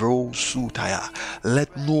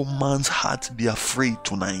 Let no man's heart be afraid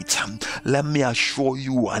tonight. Let me assure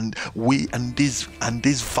you, and this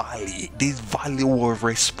valley will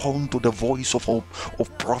respond to the voice of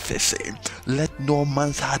prophecy. Let no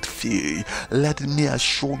man's heart fear. Let me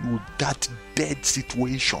assure you that dead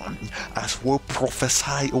situation, as well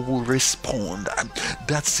prophesy, it will respond.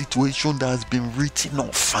 That situation that has been written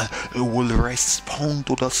off, it will respond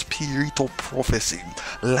to the spirit of prophecy.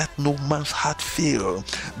 Let no man's heart fail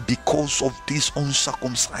because of these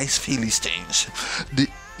uncircumcised Philistines.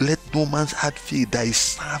 Let no man's heart fail that his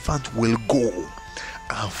servant will go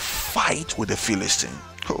and fight with the Philistine.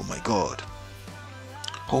 Oh my God.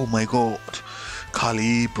 Oh my God.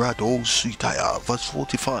 Verse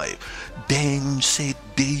 45. Then said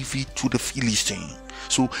David to the Philistine.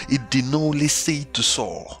 So it did not only say to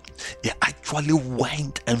Saul, he actually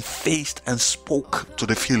went and faced and spoke to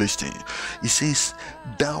the Philistine. He says,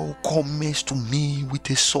 thou comest to me with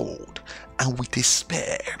a sword and with a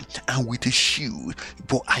spear and with a shield,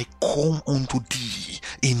 but I come unto thee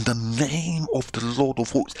in the name of the Lord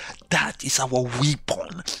of hosts. That is our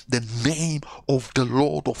weapon, the name of the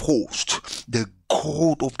Lord of hosts, the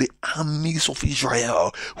God of the armies of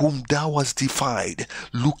Israel, whom thou hast defied.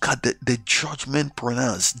 Look at the judgment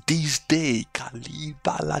pronounced this day,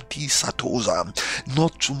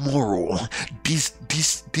 not tomorrow. This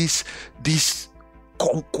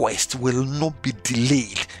conquest will not be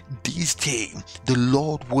delayed. This day the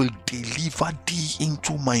Lord will deliver thee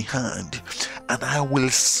into my hand, and I will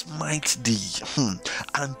smite thee,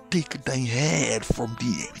 and take thy head from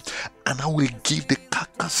thee, and I will give the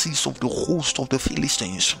carcasses of the host of the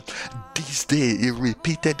Philistines this day. He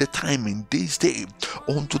repeated the timing, this day,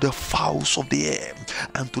 unto the fowls of the air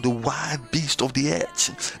and to the wild beasts of the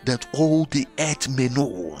earth, that all the earth may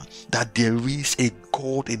know that there is a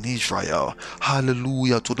God in Israel.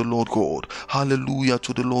 Hallelujah to the Lord God. Hallelujah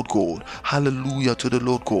to the Lord God. Hallelujah to the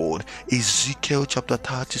Lord God. Ezekiel chapter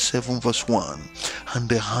 37 verse 1. And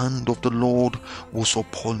the hand of the Lord was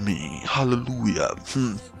upon me. Hallelujah.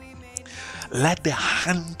 Let the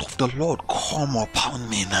hand of the Lord come upon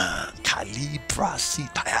me now.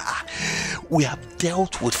 We have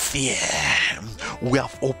dealt with fear. We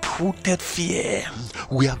have uprooted fear.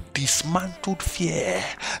 We have dismantled fear.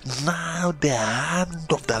 Now the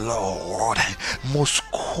hand of the Lord must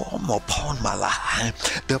come upon my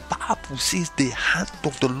life. The Bible says the hand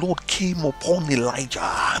of the Lord came upon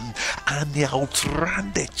Elijah and he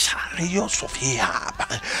outran the chariots of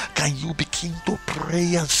Ahab. Can you begin to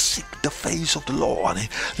pray and seek the face of the Lord?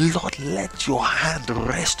 Lord, let your hand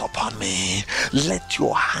rest upon me. Let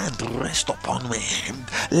your hand rest upon me.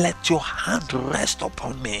 Let your hand rest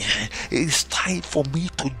upon me. It's time for me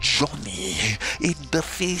to journey in the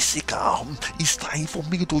physical. It's time for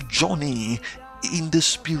me to journey in the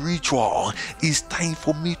spiritual. It's time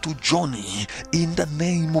for me to journey in the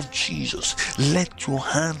name of Jesus. Let your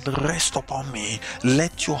hand rest upon me.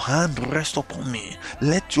 Let your hand rest upon me.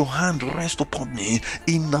 Let your hand rest upon me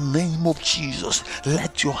in the name of Jesus.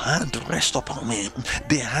 Let your hand rest upon me.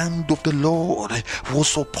 The hand of the Lord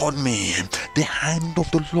was upon me. The hand of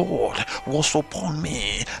the Lord was upon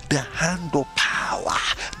me. The hand of power,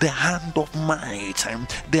 the hand of might,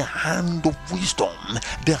 the hand of wisdom,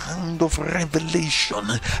 the hand of revelation.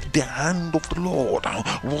 The hand of the Lord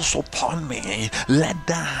was upon me. Let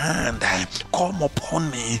that hand come upon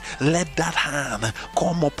me. Let that hand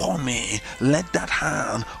come upon me. Let that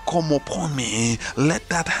hand come upon me. Let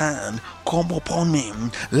that hand come upon me.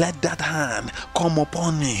 Let that hand come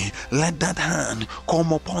upon me. Let that hand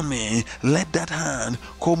come upon me. Let that hand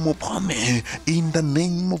come upon me. In the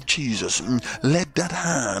name of Jesus, let that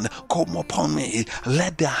hand come upon me.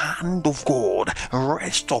 Let the hand of God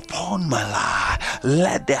rest upon my life.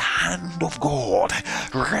 Let the hand of God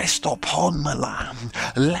rest upon my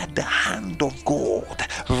life. Let the hand of God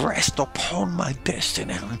rest upon my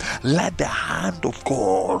destiny. Let the hand of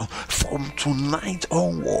God from tonight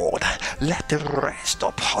onward, let it rest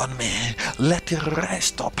upon me. Let it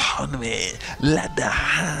rest upon me. Let the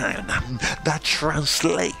hand that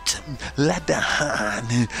translates, let the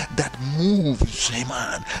hand that moves a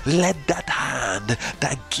man, let that hand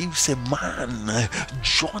that gives a man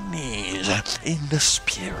journeys in the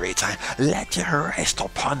spirit, let it rest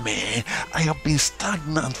upon me. I have been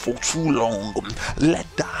stagnant for too long. Let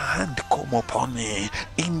the hand come upon me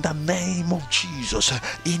in the name of Jesus.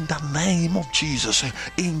 In the name of Jesus.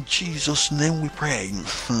 In Jesus' name we pray.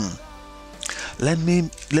 Let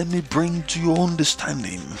me bring to your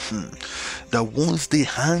understanding that once the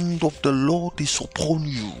hand of the Lord is upon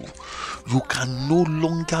you, you can no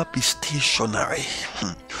longer be stationary.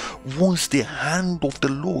 Once the hand of the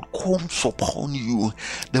Lord comes upon you,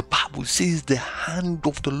 the Bible says the hand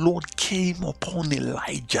of the Lord came upon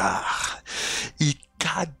Elijah. He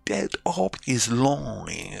gathered up his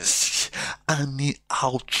loins and he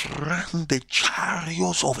outran the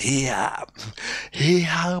chariots of Ahab.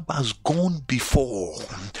 Ahab has gone before,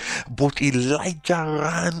 but Elijah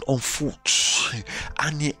ran on foot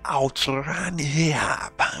and he outran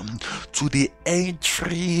Ahab to the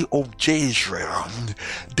entry of Jezreel.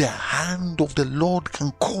 The hand of the Lord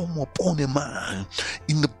can come upon a man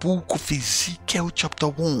in the book of Ezekiel chapter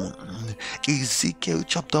 1. Ezekiel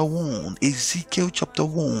chapter 1. Ezekiel chapter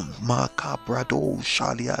 1. Makabrado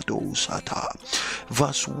Shaliado Sata.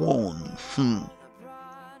 Verse 1.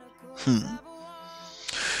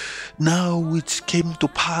 Now it came to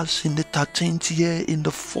pass in the 13th year, in the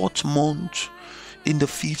 4th month, in the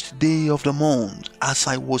 5th day of the month, as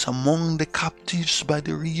I was among the captives by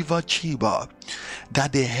the river Chebar,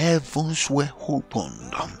 that the heavens were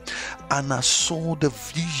opened, and I saw the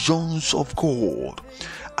visions of God.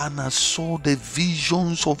 And I saw the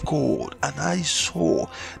visions of God, and I saw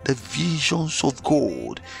the visions of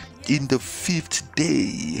God in the 5th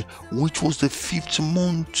day, which was the 5th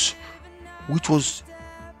month, which was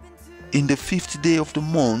in the 5th day of the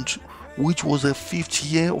month, which was the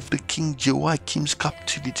 5th year of the king Joachim's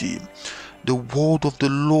captivity. The word of the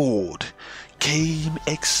Lord came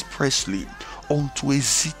expressly unto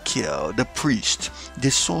Ezekiel the priest, the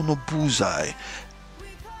son of Buzi,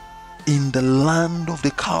 in the land of the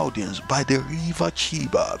Chaldeans by the river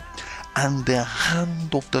Chebar, and the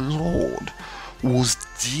hand of the Lord was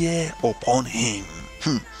there upon him.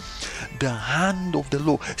 The hand of the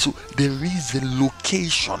Lord. So there is a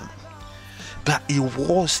location that he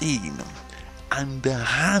was in, and the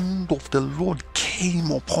hand of the Lord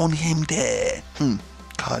came upon him there.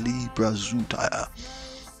 Kalibra Zutaya.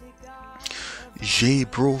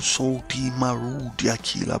 Jebro Soti Marudia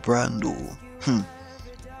Kila Brando.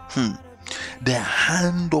 The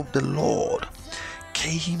hand of the Lord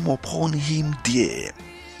came upon him there.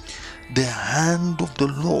 The hand of the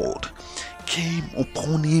Lord came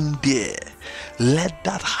upon him there. Let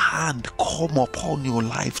that hand come upon your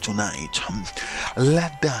life tonight.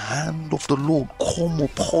 Let the hand of the Lord come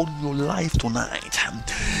upon your life tonight.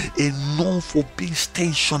 Enough of being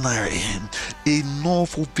stationary.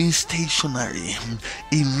 Enough of being stationary.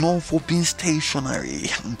 Enough of being stationary.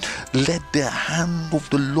 Let the hand of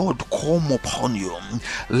the Lord come upon you.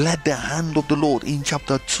 Let the hand of the Lord, in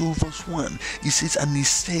chapter 2 verse 1, it says, and he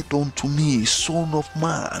said unto me, Son of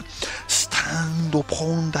man, stand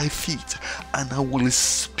upon thy feet, and I will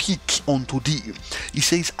speak unto thee. He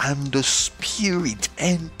says, and the Spirit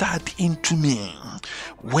entered into me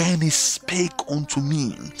when he spake unto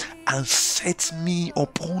me, and set me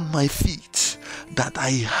upon my feet, that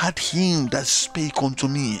I heard him that spake unto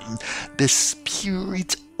me. The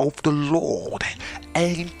Spirit of the Lord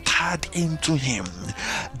entered into him.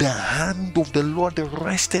 The hand of the Lord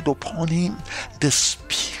rested upon him. The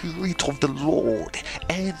Spirit of the Lord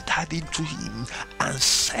entered into him and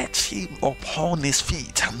set him upon his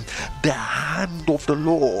feet. The hand of the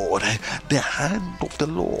Lord, the hand of the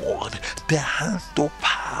Lord, the hand of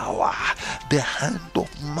power, the hand of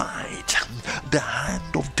might, the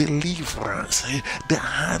hand of deliverance, the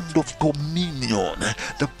hand of dominion.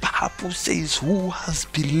 The Bible says, who has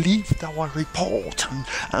believed our report,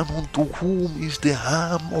 and unto whom is the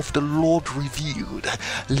arm of the Lord revealed.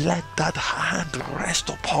 Let that hand rest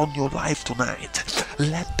upon your life tonight.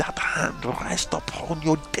 Let that hand rest upon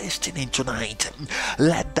your destiny tonight.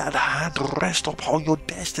 Let that hand rest upon your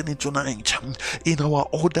destiny tonight. In our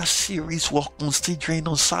other series we're considering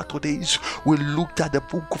on Saturdays, we looked at the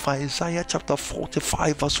book of Isaiah chapter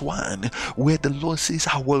 45 verse 1, where the Lord says,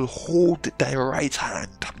 I will hold thy right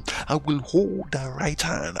hand. I will hold thy right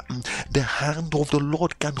hand. The hand of the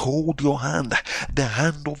Lord can hold your hand. The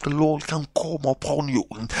hand of the Lord can come upon you.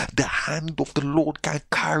 The hand of the Lord can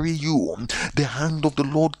carry you. The hand of the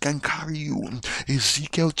Lord can carry you.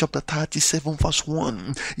 Ezekiel chapter 37 verse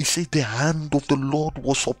 1, he said, the hand of the Lord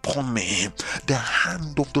was upon me. The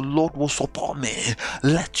hand of the Lord was upon me.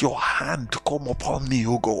 Let your hand come upon me,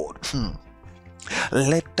 O God.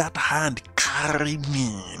 Let that hand carry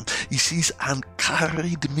me. He says, and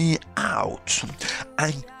carried me out.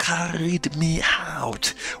 And carried me out.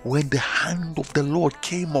 When the hand of the Lord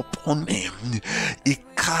came upon me, he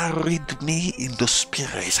carried me in the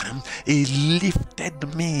spirit. He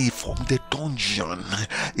lifted me from the dungeon.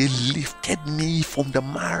 He lifted me from the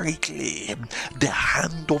miry clay. The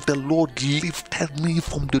hand of the Lord lifted me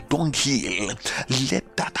from the dunghill.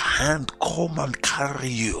 Let that hand come and carry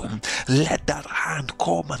you. Let that hand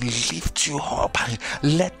come and lift you up.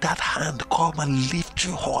 Let that hand come and lift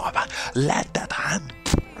you up. Let that hand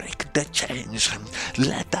break the chains.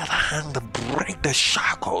 Let that hand break the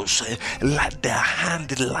shackles. Let the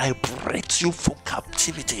hand liberate you from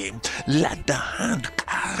captivity. Let the hand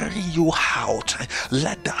carry you out.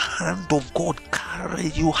 Let the hand of God carry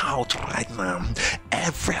you out right now.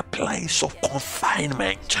 Every place of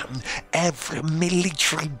confinement, every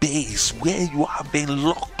military base where you have been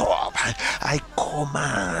locked up, I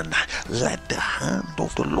command, let the hand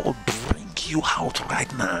of the Lord bring you out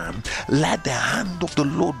right now. Let the hand of the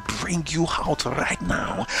Lord bring you out right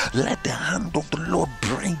now. Let the hand of the Lord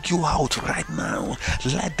bring you out right now.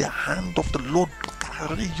 Let the hand of the Lord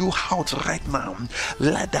carry you out right now.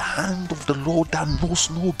 Let the hand of the Lord that knows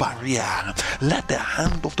no barrier, let the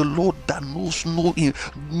hand of the Lord that knows no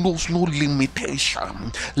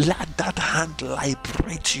limitation, let that hand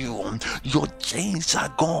liberate you. Your chains are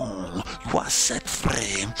gone. You are set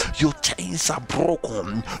free. Your chains are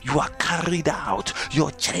broken. You are carried out.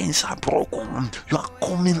 Your chains are broken. You are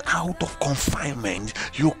coming out of confinement.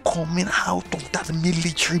 You're coming out of that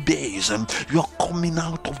military base. You are coming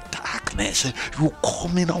out of darkness. You're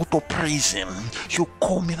coming out of prison. You're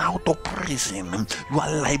coming out of prison. You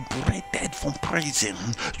are liberated from prison.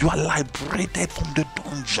 You are liberated from the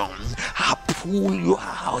dungeon. I pull you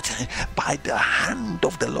out by the hand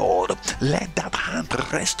of the Lord. Let that hand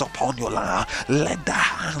rest upon your life. Let that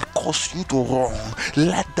hand cause you to run.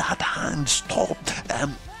 Let that hand stop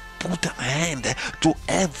put an end to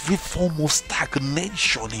every form of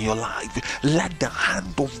stagnation in your life. Let the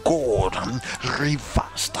hand of God reverse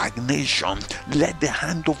stagnation. Let the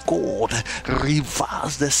hand of God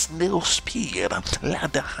reverse the snail speed.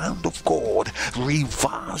 Let the hand of God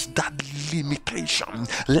reverse that limitation.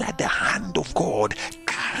 Let the hand of God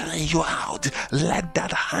carry you out. Let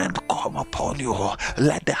that hand come upon you.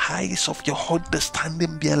 Let the eyes of your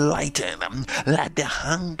understanding be enlightened. Let the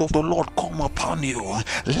hand of the Lord come upon you.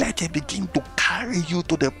 Let it begin to carry you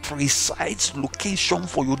to the precise location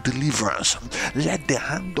for your deliverance. Let the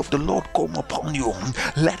hand of the Lord come upon you.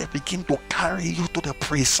 Let it begin to carry you to the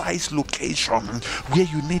precise location where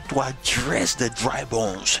you need to address the dry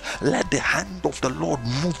bones. Let the hand of the Lord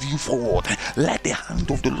move you forward. Let the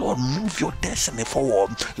hand of the Lord move your destiny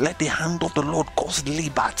forward. Let the hand of the Lord cause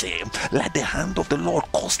liberty. Let the hand of the Lord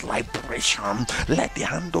cause liberation. Let the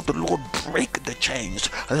hand of the Lord break the chains.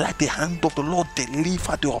 Let the hand of the Lord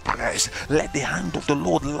deliver the oppressed. Let the hand of the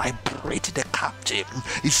Lord liberate the captive.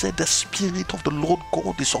 He said, the Spirit of the Lord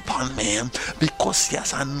God is upon me, because he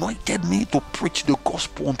has anointed me to preach the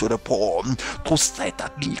gospel unto the poor, to set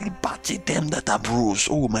at liberty them that are bruised.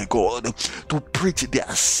 Oh my God, to preach the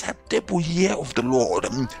acceptable year of the Lord.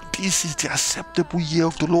 This is the acceptable year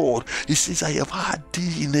of the Lord. He says, I have had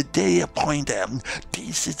thee in a day appointed.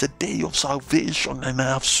 This is the day of salvation, and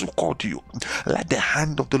I have succored you. Let the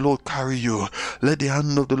hand of the Lord carry you. Let the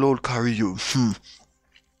hand of the Lord carry you.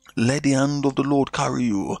 Let the hand of the Lord carry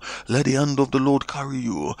you. Let the hand of the Lord carry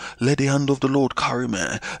you. Let the hand of the Lord carry me.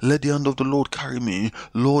 Let the hand of the Lord carry me.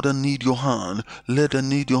 Lord, I need your hand. Lord, I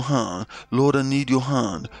need your hand. Lord, I need your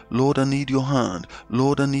hand. Lord, I need your hand.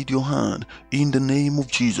 Lord, I need your hand. In the name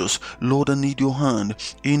of Jesus. Lord, I need your hand.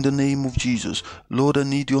 In the name of Jesus. Lord, I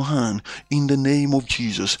need your hand. In the name of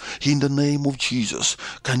Jesus. In the name of Jesus.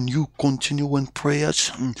 Can you continue in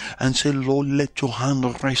prayers and say, Lord, let your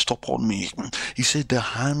hand rest upon me? He said, the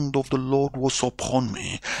hand of the Lord was upon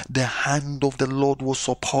me. The hand of the Lord was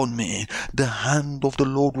upon me. The hand of the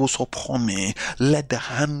Lord was upon me. Let the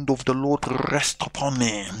hand of the Lord rest upon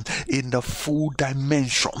me in the full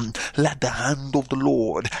dimension. Let the hand of the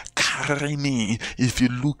Lord carry me. If you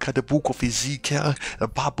look at the book of Ezekiel, the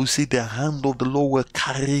Bible says the hand of the Lord will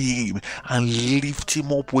carry him and lift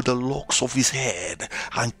him up with the locks of his head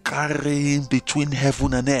and carry him between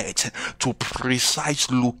heaven and earth to precise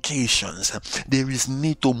locations. There is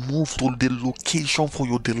need to move to the location for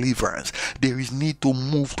your deliverance. There is need to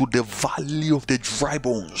move to the valley of the dry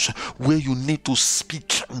bones, where you need to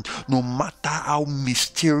speak, no matter how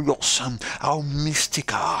mysterious, how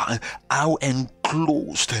mystical, how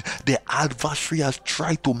enclosed the adversary has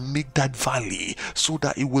tried to make that valley, so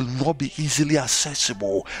that it will not be easily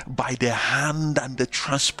accessible by the hand and the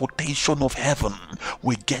transportation of heaven.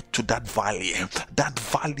 We get to that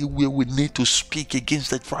valley where we need to speak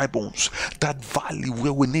against the dry bones, that valley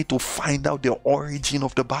where we need to find out the origin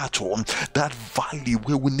of the battle, that valley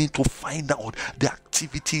where we need to find out the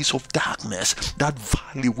activities of darkness, that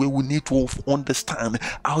valley where we need to understand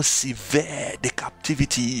how severe the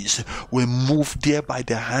captivity is. We move there by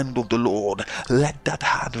the hand of the Lord. Let that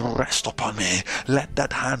hand rest upon me. Let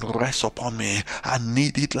that hand rest upon me. I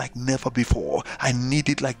need it like never before. I need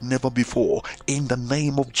it like never before. In the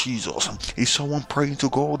name of Jesus. Is someone praying to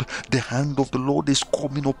God? The hand of the Lord is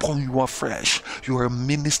coming upon you afresh. You are a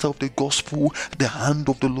minister of the gospel. The hand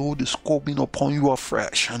of the Lord is coming upon you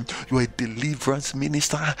afresh. And you are a deliverance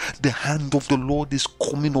minister. The hand of the Lord is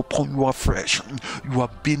coming upon you afresh. You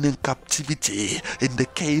have been in captivity in the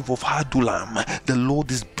cave of Adullam. The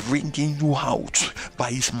Lord is bringing you out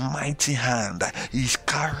by his mighty hand. He is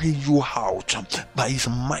carrying you out by his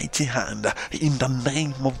mighty hand. In the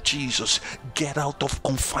name of Jesus, get out of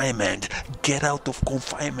confinement. Get out of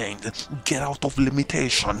confinement. Get out of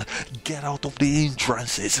limitation. Get out of the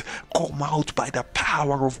hindrances. Come out by the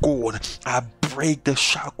power of God. I break the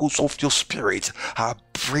shackles of your spirit. I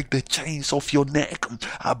break the chains of your neck.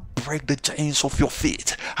 I break the chains of your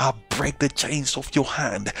feet. I break the chains of your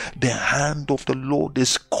hand. The hand of the Lord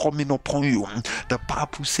is coming upon you. The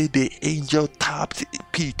Bible says the angel tapped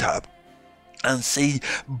Peter and say,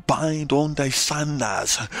 bind on thy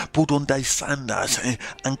sandals, put on thy sandals,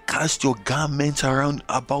 and cast your garments around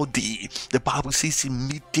about thee. The Bible says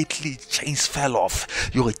immediately chains fell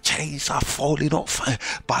off. Your chains are falling off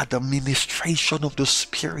by the ministration of the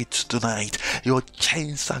Spirit tonight. Your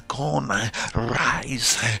chains are gone.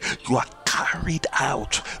 Rise. You are carried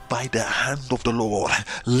out by the hand of the Lord.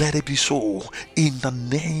 Let it be so in the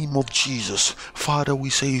name of Jesus. Father, we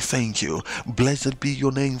say thank you. Blessed be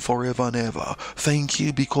your name forever and ever. Thank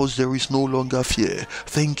you because there is no longer fear.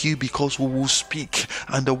 Thank you because we will speak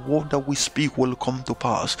and the word that we speak will come to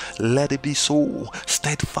pass. Let it be so,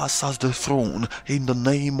 steadfast as the throne, in the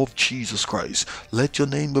name of Jesus Christ. Let your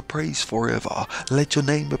name be praised forever. Let your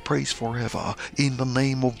name be praised forever in the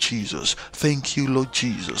name of Jesus. Thank you, Lord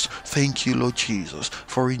Jesus. Thank you, Lord Jesus.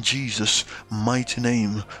 For in Jesus' mighty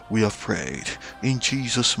name we have prayed. In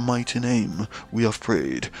Jesus' mighty name we have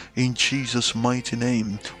prayed. In Jesus' mighty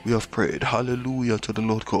name we have prayed. Hallelujah to the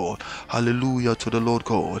Lord God. Hallelujah to the Lord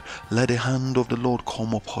God. Let the hand of the Lord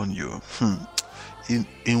come upon you.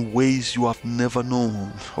 In ways you have never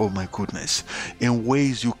known. Oh my goodness. In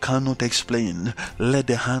ways you cannot explain. Let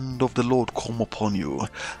the hand of the Lord come upon you.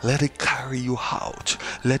 Let it carry you out.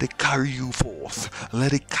 Let it carry you forth.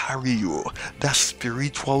 Let it carry you. That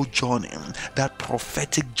spiritual journey, that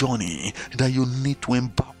prophetic journey that you need to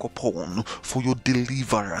embark upon for your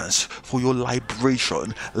deliverance, for your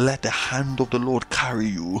liberation. Let the hand of the Lord carry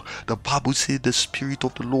you. The Bible says the Spirit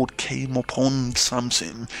of the Lord came upon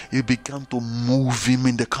Samson. He began to move him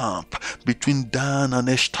in the camp between Dan and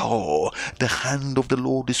Eshtaol. The hand of the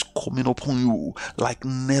Lord is coming upon you like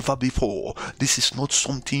never before. This is not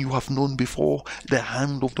something you have known before. The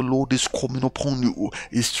hand of the Lord is coming upon you.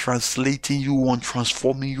 Is translating you and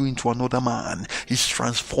transforming you into another man. Is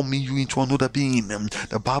transforming you into another being.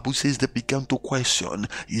 The Bible says they began to question,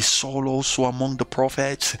 is Saul also among the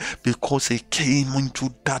prophets? Because he came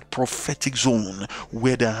into that prophetic zone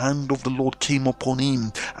where the hand of the Lord came upon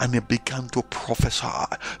him and he began to prophesy.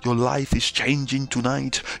 Your life is changing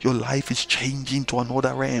tonight. Your life is changing to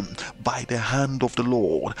another realm by the hand of the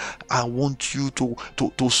Lord. I want you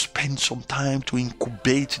to spend some time to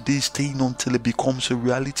incubate this thing until it becomes a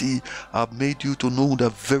reality. I've made you to know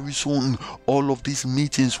that very soon all of these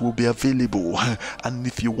meetings will be available, and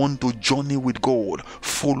if you want to journey with God,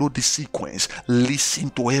 follow the sequence. Listen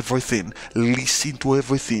to everything. Listen to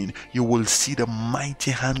everything. You will see the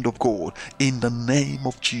mighty hand of God in the name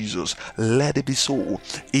of Jesus. Let it be so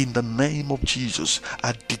in the name of Jesus.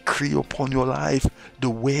 I decree upon your life, the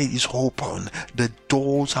way is open, the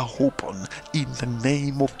doors are open in the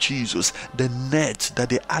name of Jesus. The net that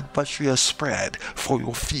the adversary has spread for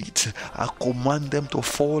your feet, I command them to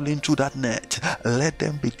fall into that net. Let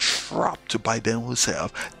them be trapped by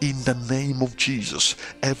themselves in the name of Jesus.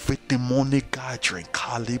 Every demonic gathering,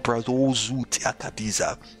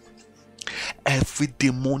 every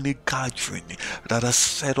demonic gathering that has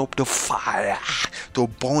set up the fire to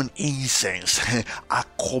burn incense, I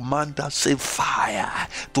command that same fire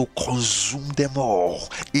to consume them all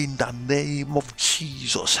in the name of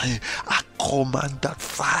Jesus. I command that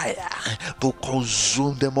fire to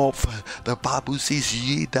consume them up. The Bible says,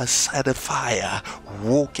 ye that set a fire,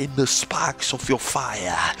 walk in the sparks of your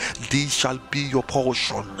fire. This shall be your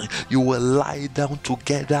portion. You will lie down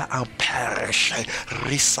together and perish.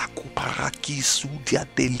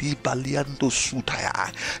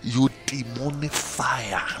 You demonic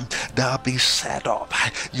fire that have been set up,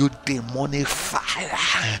 you demonic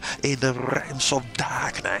fire in the realms of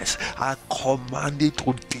darkness, I command it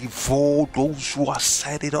to devour those who are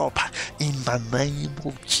set it up in the name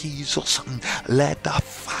of Jesus. Let the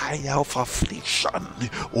fire of affliction,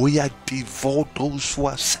 devour those who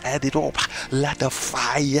are set it up. Let the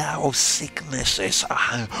fire of sicknesses,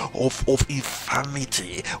 of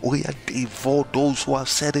infirmity, devour those who are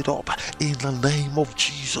set it up in the name of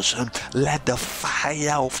Jesus. Let the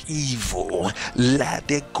fire of evil, let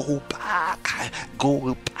it go back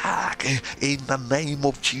in the name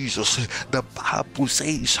of Jesus. The Bible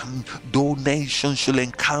says, though nations shall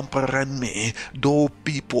encamp around me, though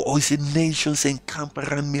people, or is it nations encamp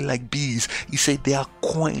around me like bees, he said they are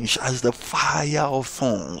quenched as the fire of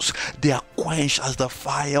thorns. They are quenched as the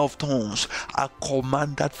fire of thorns. I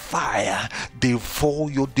command that fire, devour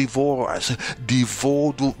your devourers,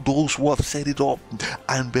 devour those who have set it up,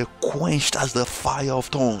 and be quenched as the fire of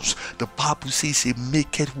thorns. The Bible says he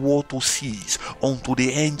maketh war to cease unto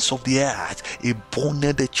the ends of the earth. He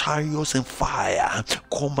burneth the chariots in fire.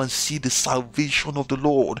 Come and see the salvation of the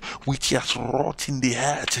Lord, which he has wrought in the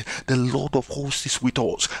earth. The Lord of hosts is with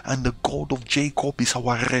us, and the God of Jacob is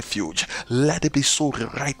our refuge. Let it be so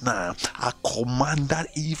right now. I command that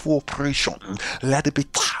evil operation, let it be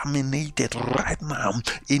terminated right now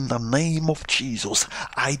in the name of Jesus.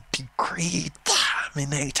 I decree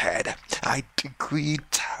terminated. I decree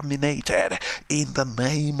terminated. terminated in the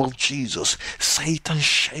name of Jesus. Satan,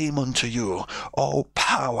 shame unto you. All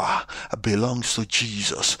power belongs to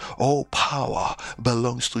Jesus. All power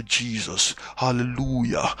belongs to Jesus.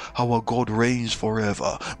 Hallelujah. Our God reigns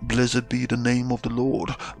forever. Blessed be the name of the Lord.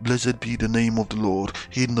 Blessed be the name of the Lord.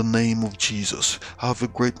 In the name of Jesus. Have a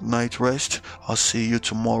great night rest. I'll see you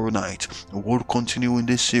tomorrow night. We'll continue in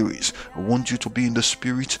this series. I want you to be in the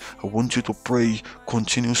spirit. I want you to pray.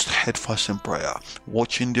 Continue steadfast in prayer.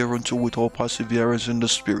 Watching thereunto with all perseverance in the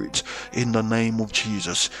spirit. In the name of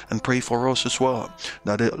Jesus. And pray for us as well.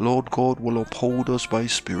 That the Lord God will uphold us by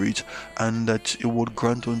His Spirit, and that it would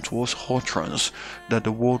grant unto us utterance, that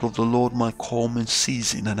the word of the Lord might come in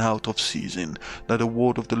season and out of season, that the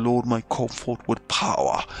word of the Lord might come forth with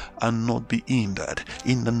power and not be hindered.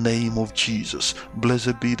 In the name of Jesus.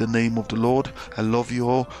 Blessed be the name of the Lord. I love you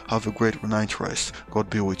all. Have a great night rest. God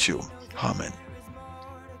be with you. Amen.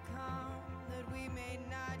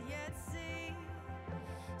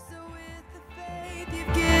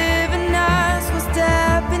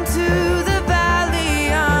 Step into the valley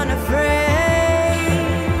unafraid.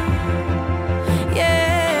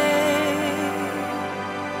 Yeah.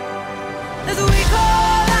 As we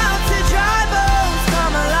call out to dry bones,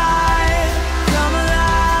 come alive, come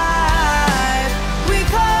alive. We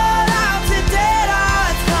call out to dead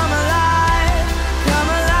hearts, come alive, come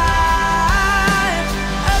alive.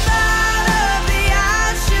 Up out of the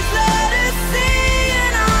ashes, let us see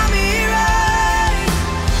an army rise.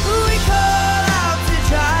 We call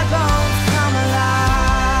dry bones, come alive.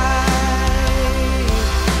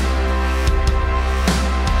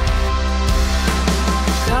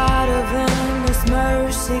 God of endless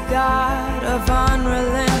mercy, God of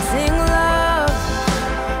unrelenting love,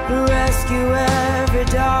 rescue every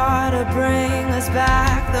daughter, bring us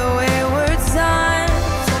back the wayward sons,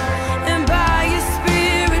 and by your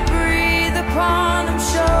Spirit breathe upon them,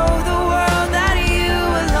 show the world that you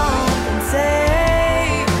alone can save.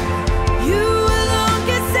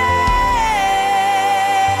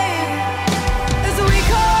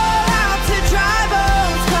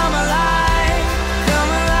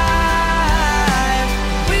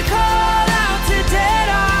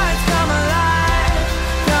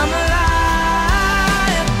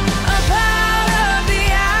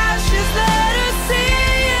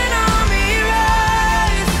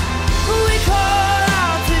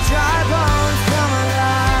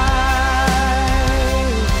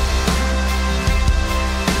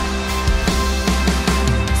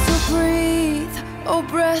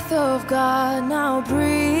 Of God, now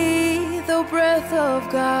breathe, oh breath of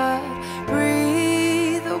God,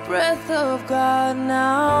 breathe, oh breath of God,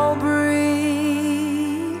 now breathe.